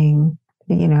rejecting.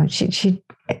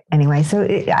 Anyway, so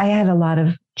I had a lot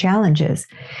of challenges.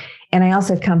 And I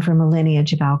also come from a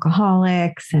lineage of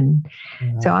alcoholics. And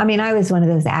so, I was one of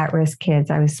those at-risk kids.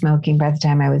 I was smoking by the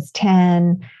time I was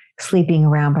 10, sleeping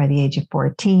around by the age of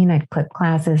 14. I'd clip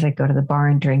classes. I'd go to the bar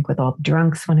and drink with all the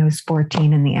drunks when I was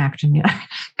 14 in the afternoon.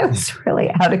 I was really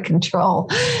out of control.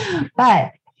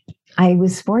 But I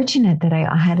was fortunate that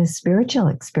I had a spiritual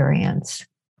experience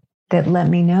that let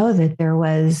me know that there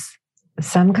was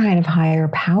some kind of higher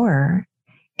power,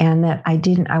 and that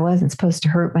I wasn't supposed to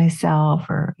hurt myself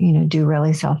or, do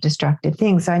really self-destructive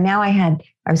things. So now I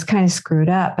was kind of screwed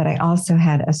up, but I also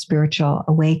had a spiritual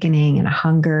awakening and a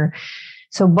hunger.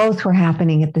 So both were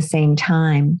happening at the same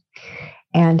time.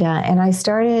 And I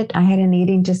had an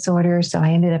eating disorder. So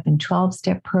I ended up in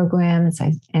 12-step programs.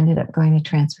 I ended up going to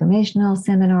transformational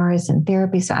seminars and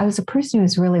therapy. So I was a person who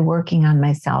was really working on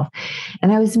myself,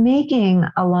 and I was making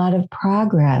a lot of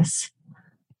progress,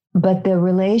 but the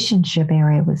relationship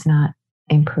area was not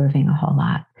improving a whole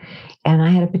lot. And I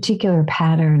had a particular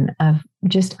pattern of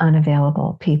just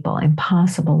unavailable people,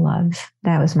 impossible loves.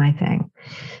 That was my thing.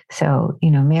 So,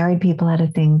 married people had a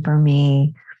thing for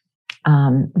me.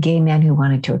 Gay men who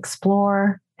wanted to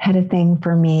explore had a thing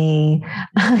for me.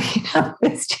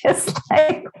 It's just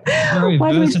like very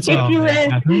versatile.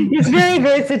 It's very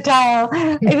versatile.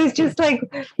 It was just like,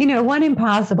 one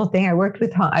impossible thing. I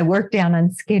worked down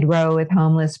on Skid Row with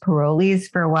homeless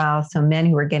parolees for a while. So men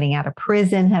who were getting out of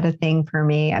prison had a thing for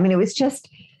me. It was just,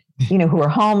 who were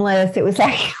homeless. It was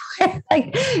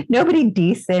like nobody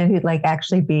decent who'd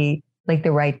actually be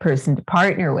the right person to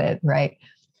partner with, right?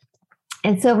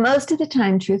 And so most of the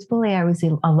time, truthfully, I was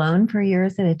alone for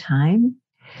years at a time.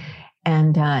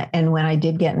 And when I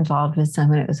did get involved with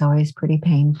someone, it was always pretty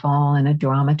painful and a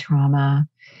trauma.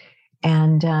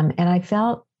 And I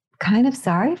felt kind of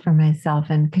sorry for myself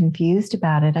and confused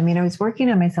about it. I was working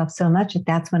on myself so much that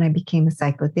that's when I became a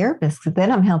psychotherapist. So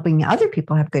then I'm helping other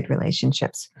people have good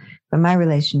relationships, but my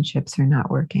relationships are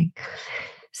not working.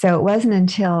 So it wasn't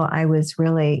until I was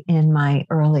really in my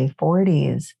early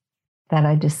 40s that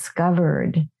I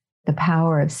discovered the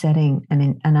power of setting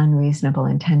an unreasonable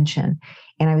intention.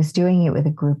 And I was doing it with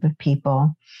a group of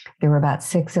people. There were about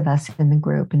 6 of us in the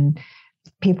group, and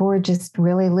people were just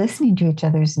really listening to each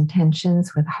other's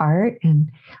intentions with heart and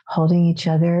holding each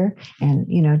other and,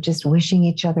 just wishing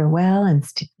each other well and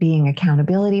being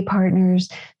accountability partners.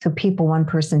 So one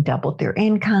person doubled their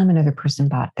income, another person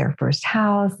bought their first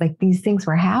house. These things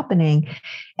were happening.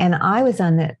 And I was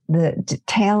on the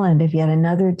tail end of yet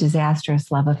another disastrous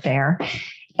love affair.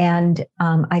 And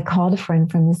I called a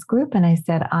friend from this group and I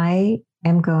said, I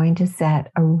am going to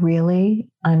set a really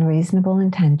unreasonable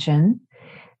intention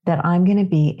that I'm going to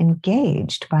be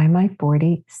engaged by my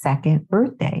 42nd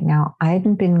birthday. Now, I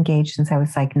hadn't been engaged since I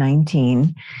was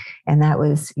 19, and that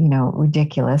was,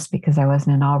 ridiculous because I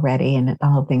wasn't already, and the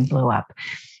whole thing blew up.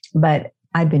 But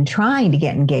I'd been trying to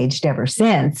get engaged ever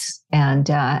since, and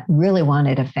really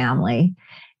wanted a family.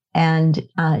 And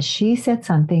she said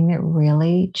something that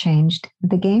really changed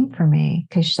the game for me,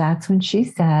 because that's when she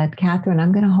said, Katherine,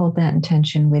 I'm going to hold that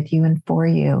intention with you and for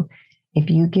you if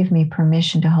you give me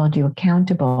permission to hold you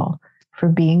accountable for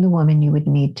being the woman you would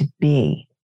need to be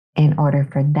in order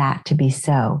for that to be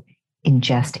so in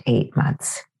just 8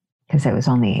 months, because it was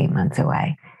only 8 months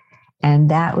away. And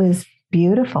that was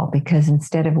beautiful, because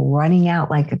instead of running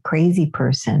out like a crazy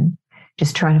person,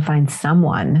 just trying to find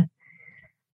someone,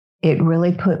 it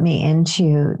really put me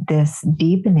into this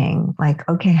deepening,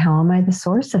 okay, how am I the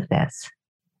source of this?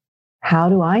 How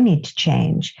do I need to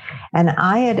change? And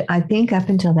I think up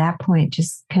until that point,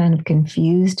 just kind of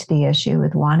confused the issue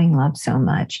with wanting love so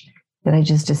much that I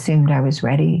just assumed I was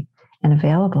ready and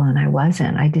available, and I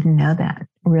wasn't. I didn't know that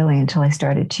really until I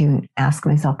started to ask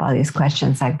myself all these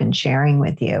questions I've been sharing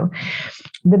with you.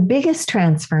 The biggest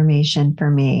transformation for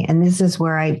me, and this is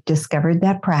where I discovered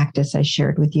that practice I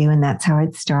shared with you, and that's how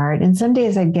I'd start. And some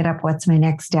days I'd get up, what's my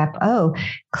next step? Oh,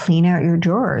 clean out your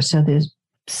drawers so there's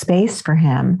space for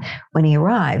him when he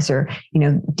arrives, or,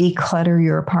 declutter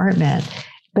your apartment.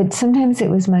 But sometimes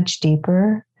it was much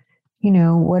deeper.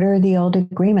 What are the old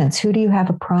agreements? Who do you have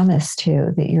a promise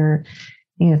to that you're,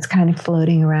 it's kind of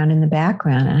floating around in the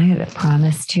background? And I had a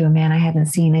promise to a man I hadn't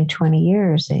seen in 20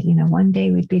 years that, one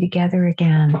day we'd be together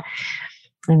again.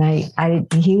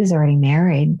 And he was already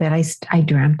married, but I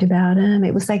dreamt about him.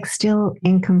 It was still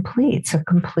incomplete. So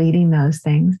completing those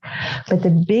things. But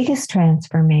the biggest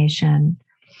transformation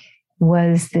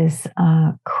was this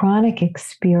chronic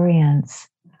experience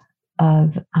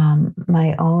of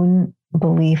my own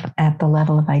belief at the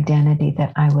level of identity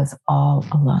that I was all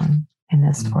alone in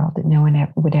this world, that no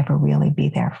one would ever really be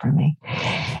there for me.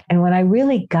 And when I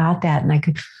really got that, and I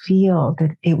could feel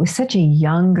that it was such a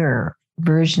younger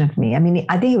version of me. I mean,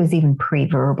 I think it was even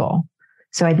pre-verbal.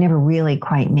 So I'd never really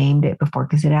quite named it before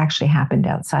because it actually happened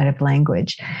outside of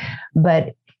language.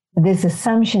 But this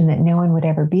assumption that no one would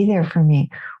ever be there for me,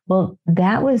 well,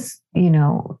 that was,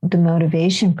 the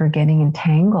motivation for getting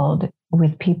entangled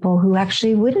with people who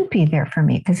actually wouldn't be there for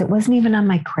me, because it wasn't even on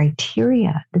my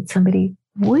criteria that somebody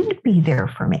would be there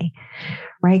for me,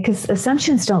 right? Because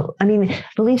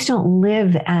beliefs don't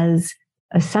live as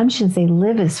assumptions. They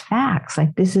live as facts.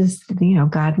 Like, this is,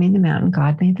 God made the mountain,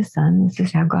 God made the sun. This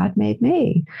is how God made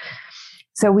me.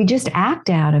 So we just act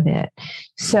out of it.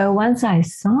 So once I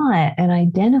saw it and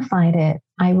identified it,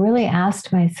 I really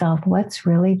asked myself, what's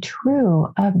really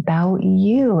true about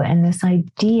you and this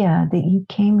idea that you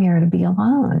came here to be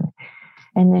alone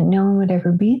and that no one would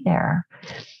ever be there?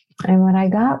 And what I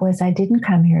got was, I didn't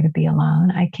come here to be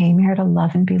alone. I came here to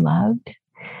love and be loved.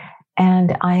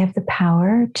 And I have the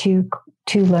power to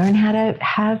learn how to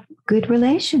have good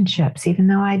relationships, even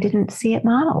though I didn't see it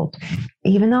modeled,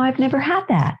 even though I've never had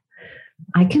that.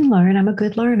 I can learn. I'm a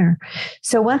good learner.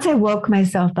 So once I woke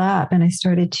myself up and I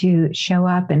started to show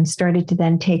up and started to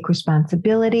then take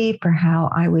responsibility for how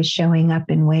I was showing up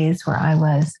in ways where I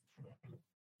was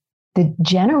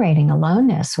generating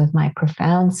aloneness with my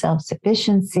profound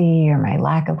self-sufficiency or my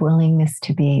lack of willingness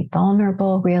to be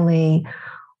vulnerable, really,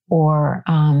 or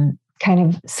kind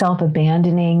of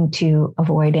self-abandoning to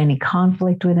avoid any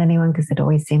conflict with anyone, because it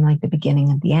always seemed like the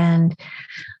beginning of the end.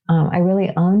 I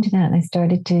really owned that, and I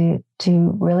started to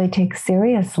really take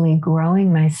seriously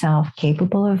growing myself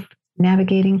capable of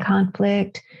navigating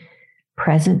conflict,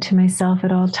 present to myself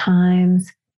at all times,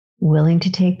 willing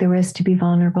to take the risk to be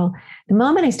vulnerable. The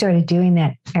moment I started doing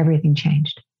that, everything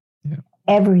changed. Yeah.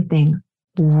 Everything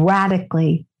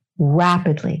radically,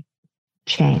 rapidly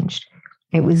changed.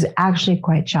 It was actually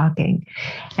quite shocking.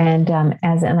 And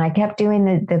I kept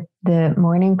doing the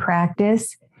morning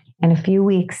practice, and a few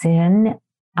weeks in,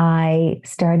 I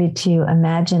started to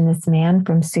imagine this man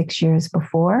from 6 years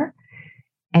before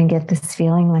and get this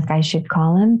feeling like I should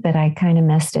call him, but I kind of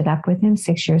messed it up with him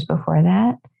 6 years before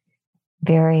that.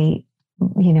 Very,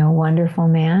 wonderful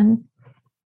man.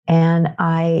 And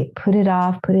I put it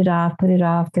off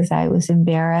because I was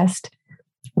embarrassed.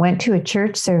 Went to a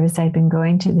church service. I'd been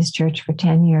going to this church for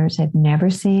 10 years. I'd never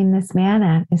seen this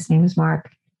man. His name is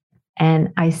Mark.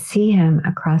 And I see him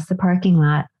across the parking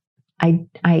lot.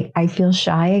 I feel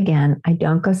shy again. I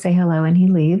don't go say hello, and he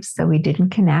leaves. So we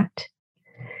didn't connect.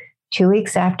 2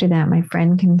 weeks after that, my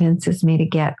friend convinces me to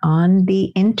get on the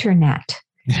internet.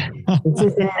 This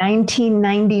is in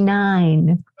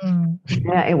 1999.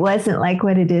 It wasn't like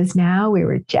what it is now. We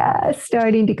were just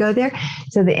starting to go there.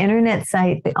 So the internet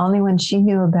site, the only one she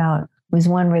knew about was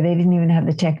one where they didn't even have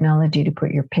the technology to put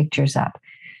your pictures up.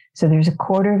 So there's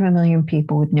 250,000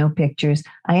 people with no pictures.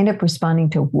 I end up responding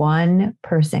to one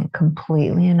person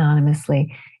completely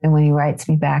anonymously. And when he writes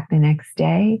me back the next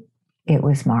day, it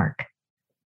was Mark.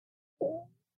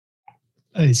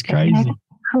 It's crazy.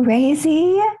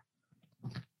 Crazy.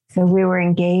 So we were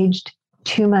engaged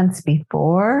 2 months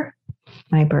before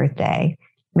my birthday,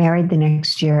 married the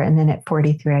next year. And then at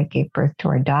 43, I gave birth to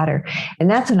our daughter. And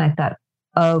that's when I thought,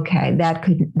 okay,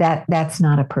 that's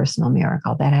not a personal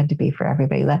miracle. That had to be for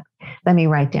everybody. Let me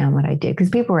write down what I did. Because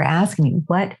people were asking me,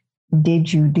 what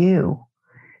did you do?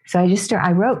 So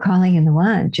I wrote Calling in the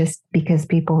One just because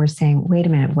people were saying, wait a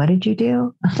minute, what did you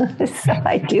do? So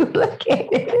I duplicated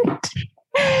it.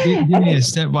 Give me a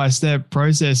step-by-step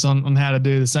process on how to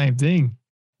do the same thing.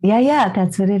 Yeah,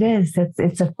 that's what it is.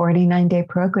 It's a 49-day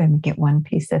program. You get one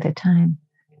piece at a time.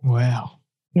 Wow.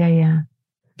 Yeah.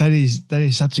 That is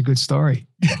such a good story.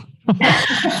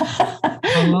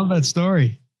 I love that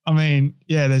story. I mean,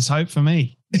 yeah, there's hope for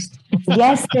me.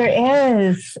 Yes, there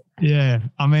is. Yeah.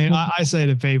 I mean, I say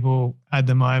to people at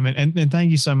the moment, and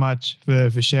thank you so much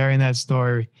for sharing that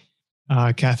story,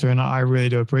 Katherine. I really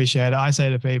do appreciate it. I say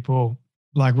to people,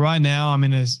 like right now, I'm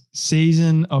in a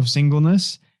season of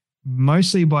singleness,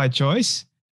 mostly by choice.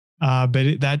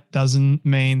 But that doesn't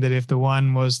mean that if the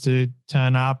one was to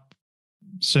turn up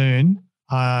soon,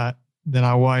 then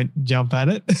I won't jump at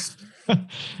it.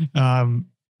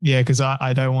 Because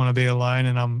I don't want to be alone,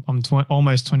 and I'm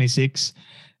almost 26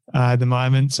 at the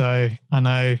moment. So I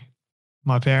know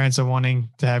my parents are wanting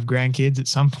to have grandkids at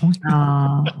some point.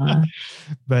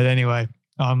 But anyway,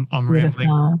 I'm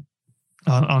rambling.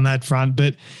 on that front.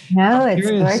 But No, I'm it's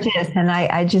curious. gorgeous. And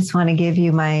I just want to give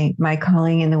you my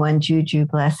calling in the one juju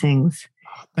blessings.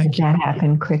 Thank you. That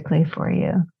happened quickly for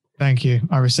you. Thank you.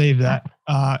 I received that.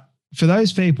 For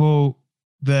those people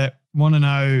that want to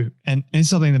know, and it's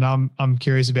something that I'm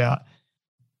curious about.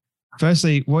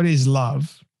 Firstly, what is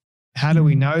love? How do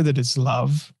we know that it's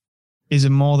love? Is it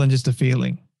more than just a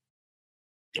feeling?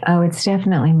 Oh, it's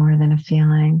definitely more than a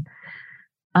feeling.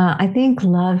 I think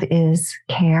love is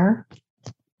care.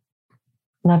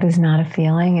 Love is not a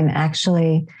feeling. And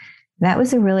actually, that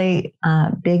was a really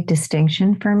big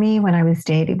distinction for me when I was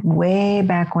dating, way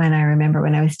back when. I remember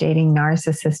when I was dating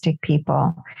narcissistic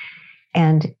people,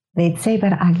 and they'd say,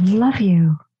 but I love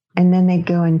you. And then they'd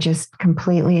go and just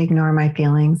completely ignore my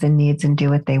feelings and needs and do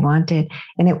what they wanted.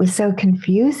 And it was so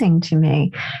confusing to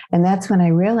me. And that's when I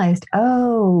realized,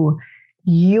 oh,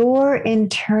 your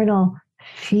internal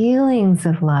feelings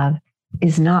of love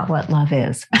is not what love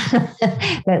is.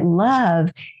 That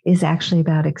love is actually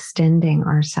about extending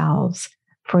ourselves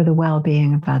for the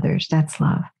well-being of others. That's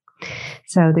love.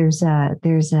 So there's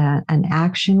an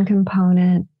action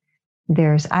component.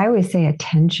 I always say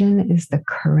attention is the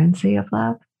currency of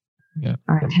love. Yeah.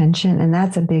 Our attention. And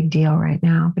that's a big deal right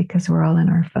now because we're all in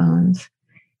our phones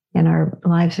and our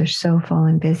lives are so full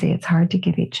and busy. It's hard to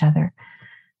give each other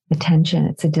attention.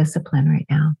 It's a discipline right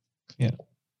now. Yeah.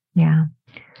 Yeah.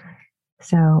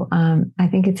 So I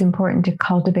think it's important to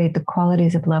cultivate the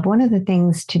qualities of love. One of the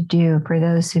things to do for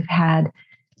those who've had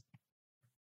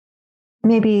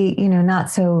maybe,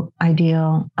 not so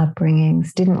ideal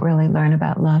upbringings, didn't really learn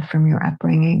about love from your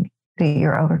upbringing that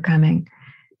you're overcoming,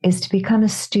 is to become a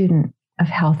student of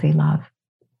healthy love,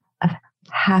 of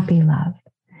happy love,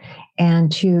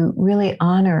 and to really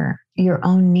honor your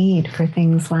own need for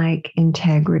things like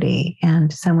integrity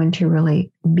and someone to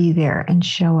really be there and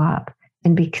show up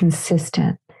and be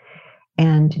consistent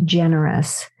and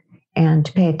generous and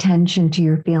to pay attention to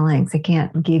your feelings. They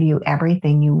can't give you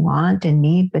everything you want and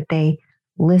need, but they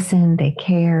listen, they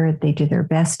care, they do their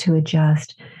best to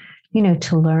adjust,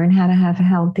 to learn how to have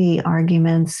healthy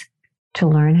arguments, to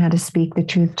learn how to speak the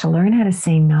truth, to learn how to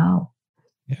say no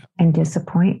and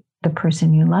disappoint the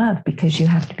person you love, because you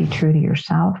have to be true to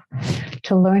yourself,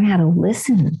 to learn how to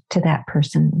listen to that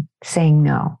person saying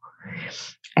no,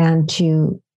 and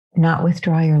to not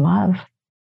withdraw your love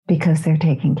because they're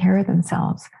taking care of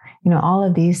themselves. All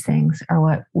of these things are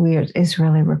what is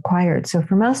really required. So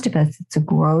for most of us, it's a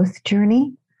growth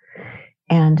journey.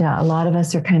 And a lot of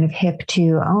us are kind of hip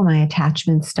to, my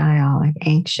attachment style, like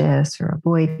anxious or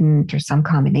avoidant or some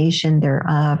combination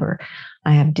thereof, or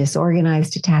I have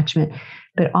disorganized attachment.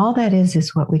 But all that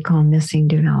is what we call missing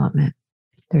development.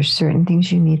 There's certain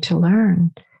things you need to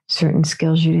learn, certain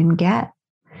skills you didn't get.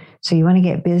 So you want to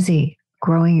get busy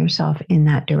growing yourself in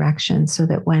that direction so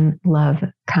that when love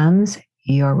comes,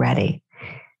 you're ready.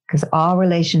 Because all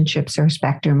relationships are a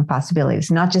spectrum of possibilities.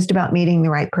 It's not just about meeting the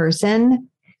right person.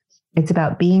 It's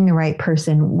about being the right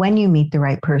person when you meet the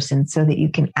right person so that you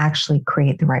can actually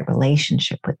create the right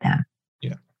relationship with them.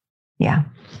 Yeah. Yeah.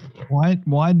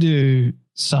 Why do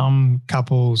some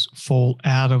couples fall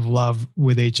out of love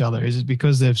with each other? Is it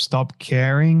because they've stopped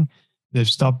caring? They've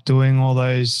stopped doing all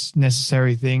those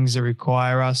necessary things that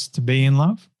require us to be in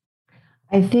love?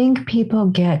 I think people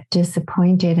get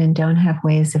disappointed and don't have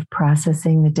ways of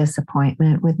processing the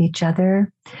disappointment with each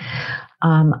other.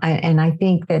 I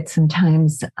think that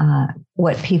sometimes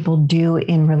what people do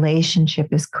in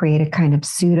relationship is create a kind of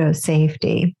pseudo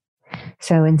safety.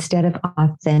 So instead of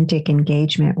authentic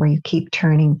engagement where you keep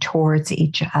turning towards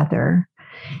each other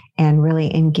and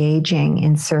really engaging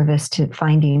in service to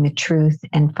finding the truth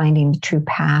and finding the true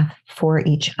path for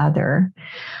each other,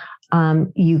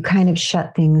 you kind of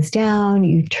shut things down.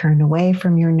 You turn away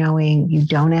from your knowing. You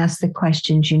don't ask the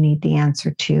questions you need the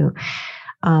answer to.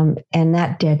 And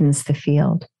that deadens the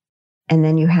field. And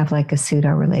then you have like a pseudo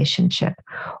relationship.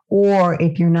 Or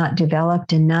if you're not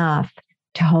developed enough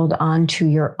to hold on to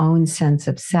your own sense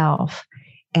of self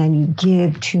and you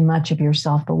give too much of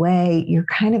yourself away, you're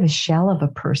kind of a shell of a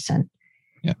person.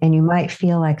 Yeah. And you might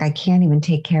feel like I can't even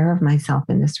take care of myself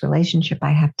in this relationship.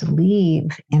 I have to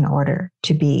leave in order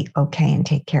to be okay and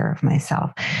take care of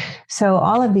myself. So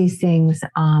all of these things,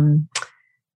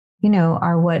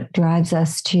 are what drives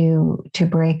us to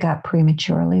break up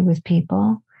prematurely with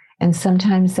people. And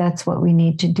sometimes that's what we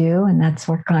need to do. And that's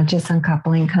where conscious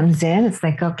uncoupling comes in. It's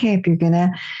like, okay, if you're going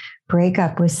to break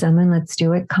up with someone, let's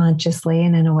do it consciously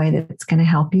and in a way that's going to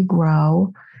help you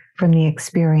grow from the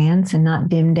experience and not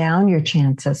dim down your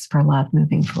chances for love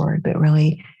moving forward, but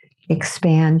really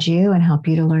expand you and help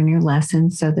you to learn your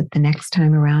lessons so that the next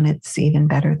time around it's even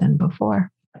better than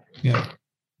before. Yeah.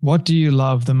 What do you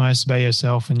love the most about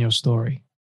yourself and your story?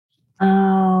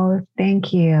 Oh,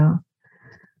 thank you.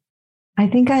 I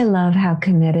think I love how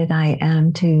committed I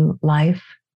am to life,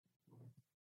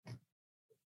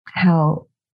 how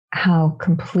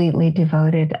completely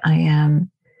devoted I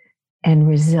am and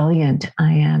resilient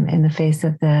I am in the face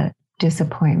of the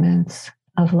disappointments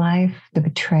of life, the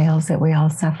betrayals that we all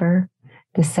suffer,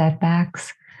 the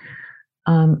setbacks.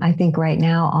 I think right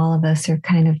now all of us are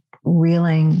kind of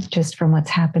reeling just from what's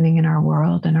happening in our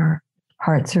world, and our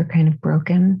hearts are kind of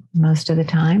broken most of the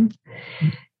time.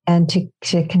 And to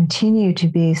continue to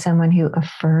be someone who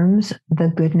affirms the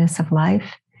goodness of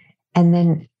life and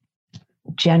then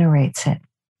generates it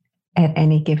at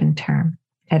any given term,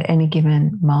 at any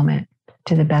given moment,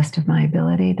 to the best of my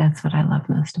ability. That's what I love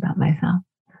most about myself.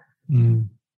 I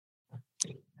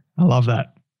love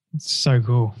that. It's so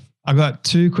cool. I've got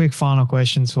 2 quick final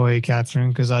questions for you, Katherine,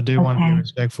 because I do want to be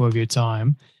respectful of your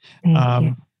time. Thank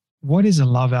you. What is a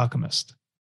love alchemist?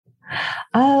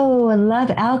 Oh, a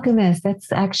love alchemist.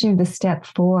 That's actually the step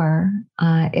 4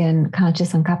 in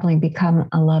conscious uncoupling, become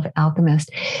a love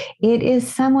alchemist. It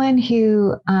is someone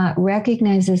who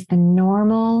recognizes the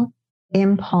normal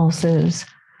impulses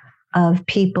of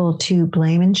people to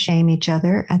blame and shame each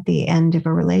other at the end of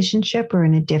a relationship or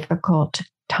in a difficult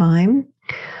time.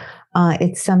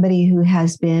 It's somebody who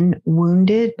has been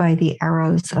wounded by the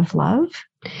arrows of love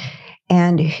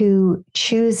and who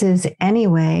chooses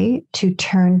anyway to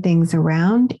turn things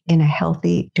around in a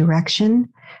healthy direction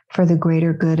for the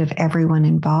greater good of everyone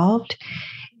involved.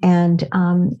 And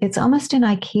it's almost an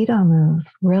Aikido move,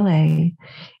 really.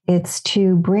 It's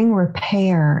to bring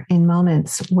repair in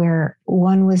moments where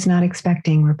one was not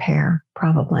expecting repair,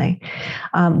 probably.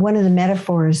 One of the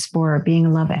metaphors for being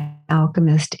a love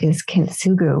alchemist is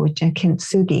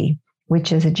kintsugi,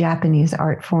 which is a Japanese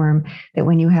art form that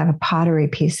when you have a pottery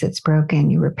piece that's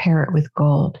broken, you repair it with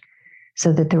gold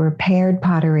so that the repaired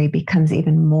pottery becomes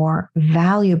even more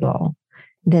valuable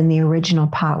than the original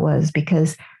pot was,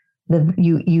 because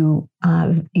you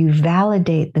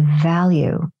validate the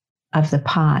value of the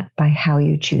pot by how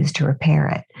you choose to repair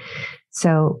it.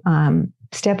 So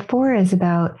step 4 is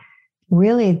about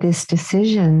really this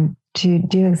decision to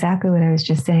do exactly what I was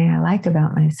just saying I like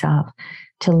about myself,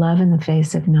 to love in the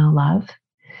face of no love,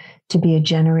 to be a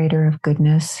generator of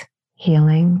goodness,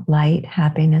 healing, light,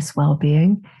 happiness,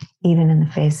 well-being, even in the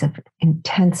face of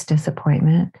intense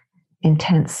disappointment,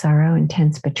 intense sorrow,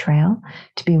 intense betrayal,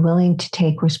 to be willing to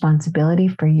take responsibility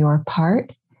for your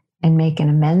part and make an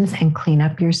amends and clean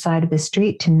up your side of the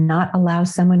street, to not allow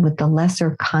someone with the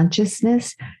lesser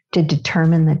consciousness to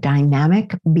determine the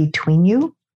dynamic between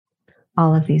you.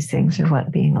 All of these things are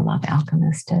what being a love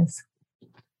alchemist is.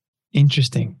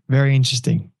 Interesting. Very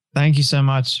interesting. Thank you so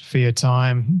much for your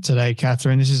time today,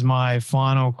 Katherine. This is my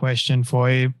final question for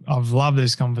you. I've loved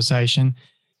this conversation.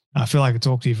 I feel like I could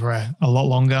talk to you for a lot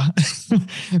longer,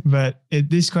 but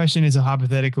this question is a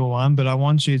hypothetical one, but I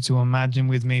want you to imagine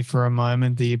with me for a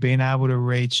moment that you've been able to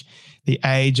reach the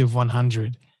age of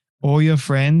 100. All your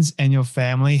friends and your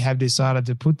family have decided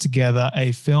to put together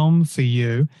a film for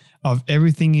you of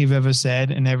everything you've ever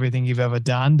said and everything you've ever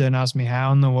done. Don't ask me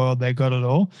how in the world they got it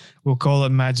all. We'll call it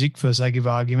magic for sake of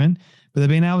argument, but they've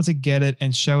been able to get it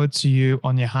and show it to you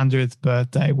on your 100th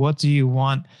birthday. What do you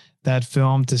want that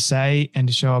film to say and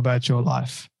to show about your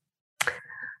life?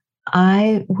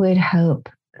 I would hope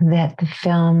that the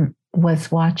film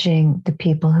was watching the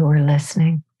people who were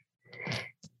listening,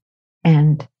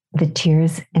 and the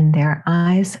tears in their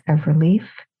eyes of relief,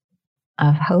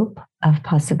 of hope, of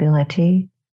possibility,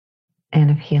 and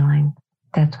of healing.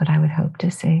 That's what I would hope to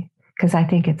see, because I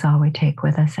think it's all we take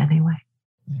with us anyway.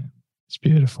 Yeah, it's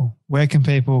beautiful. Where can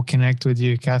people connect with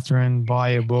you, Katherine,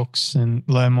 buy your books and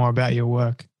learn more about your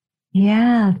work?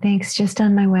 Yeah, thanks. Just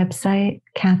on my website,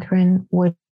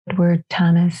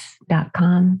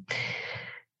 KatherineWoodwardThomas.com.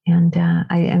 And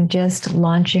I am just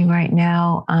launching right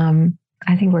now.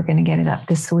 I think we're going to get it up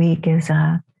this week.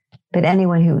 But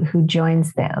anyone who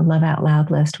joins the Love Out Loud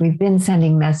list, we've been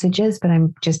sending messages, but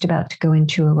I'm just about to go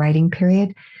into a writing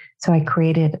period. So I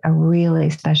created a really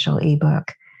special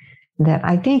ebook that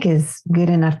I think is good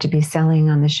enough to be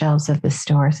selling on the shelves of the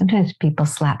store. Sometimes people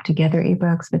slap together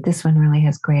ebooks, but this one really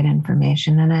has great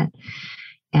information in it.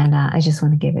 And I just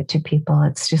want to give it to people.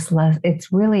 It's just less, it's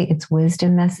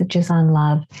wisdom messages on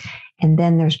love. And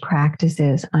then there's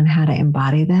practices on how to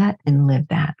embody that and live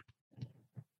that.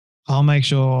 I'll make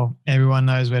sure everyone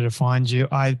knows where to find you.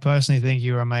 I personally think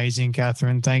you're amazing,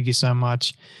 Katherine. Thank you so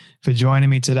much for joining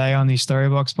me today on the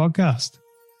Storybox podcast.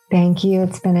 Thank you.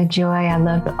 It's been a joy. I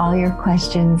loved all your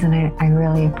questions, and I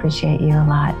really appreciate you a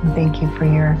lot. And thank you for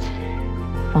your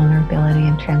vulnerability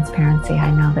and transparency.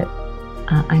 I know that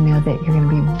I know that you're going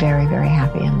to be very, very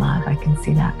happy in love. I can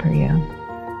see that for you.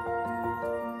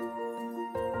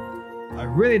 I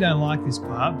really don't like this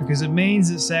part because it means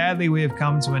that sadly we have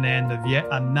come to an end of yet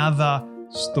another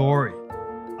story.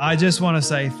 I just want to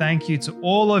say thank you to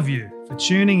all of you for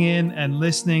tuning in and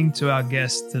listening to our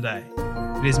guest today.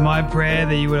 It is my prayer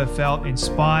that you would have felt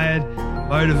inspired,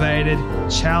 motivated,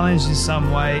 challenged in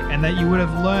some way, and that you would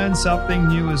have learned something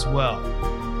new as well.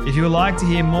 If you would like to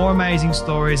hear more amazing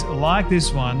stories like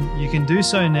this one, you can do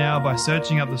so now by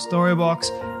searching up the Storybox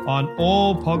on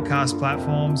all podcast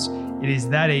platforms. It is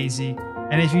that easy.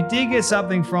 And if you did get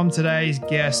something from today's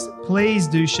guest, please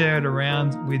do share it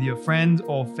around with your friend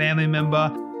or family member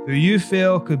who you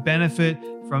feel could benefit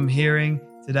from hearing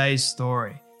today's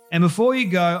story. And before you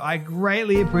go, I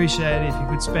greatly appreciate it if you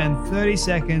could spend 30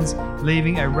 seconds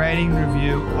leaving a rating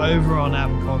review over on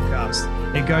Apple Podcasts.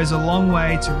 It goes a long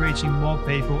way to reaching more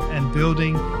people and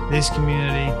building this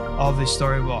community of the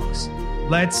Storybox.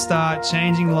 Let's start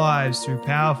changing lives through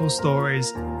powerful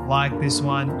stories like this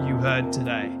one you heard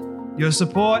today. Your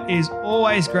support is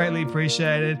always greatly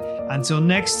appreciated. Until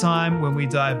next time, when we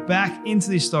dive back into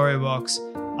the Storybox,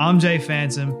 I'm Jay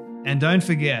Phantom, and don't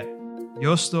forget,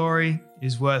 your story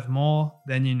is worth more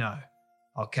than you know.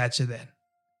 I'll catch you then.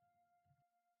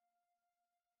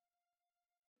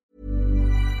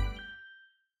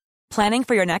 Planning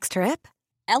for your next trip?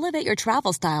 Elevate your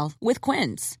travel style with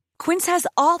Quince. Quince has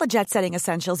all the jet-setting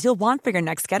essentials you'll want for your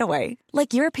next getaway,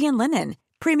 like European linen,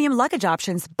 premium luggage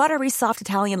options, buttery soft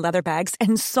Italian leather bags,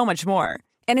 and so much more.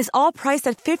 And is all priced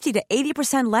at 50 to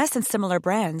 80% less than similar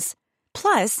brands.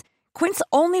 Plus, Quince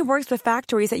only works with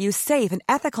factories that use safe and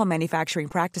ethical manufacturing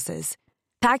practices.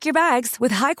 Pack your bags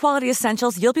with high-quality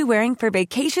essentials you'll be wearing for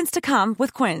vacations to come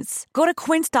with Quince. Go to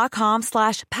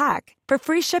quince.com/pack for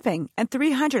free shipping and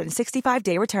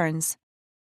 365-day returns.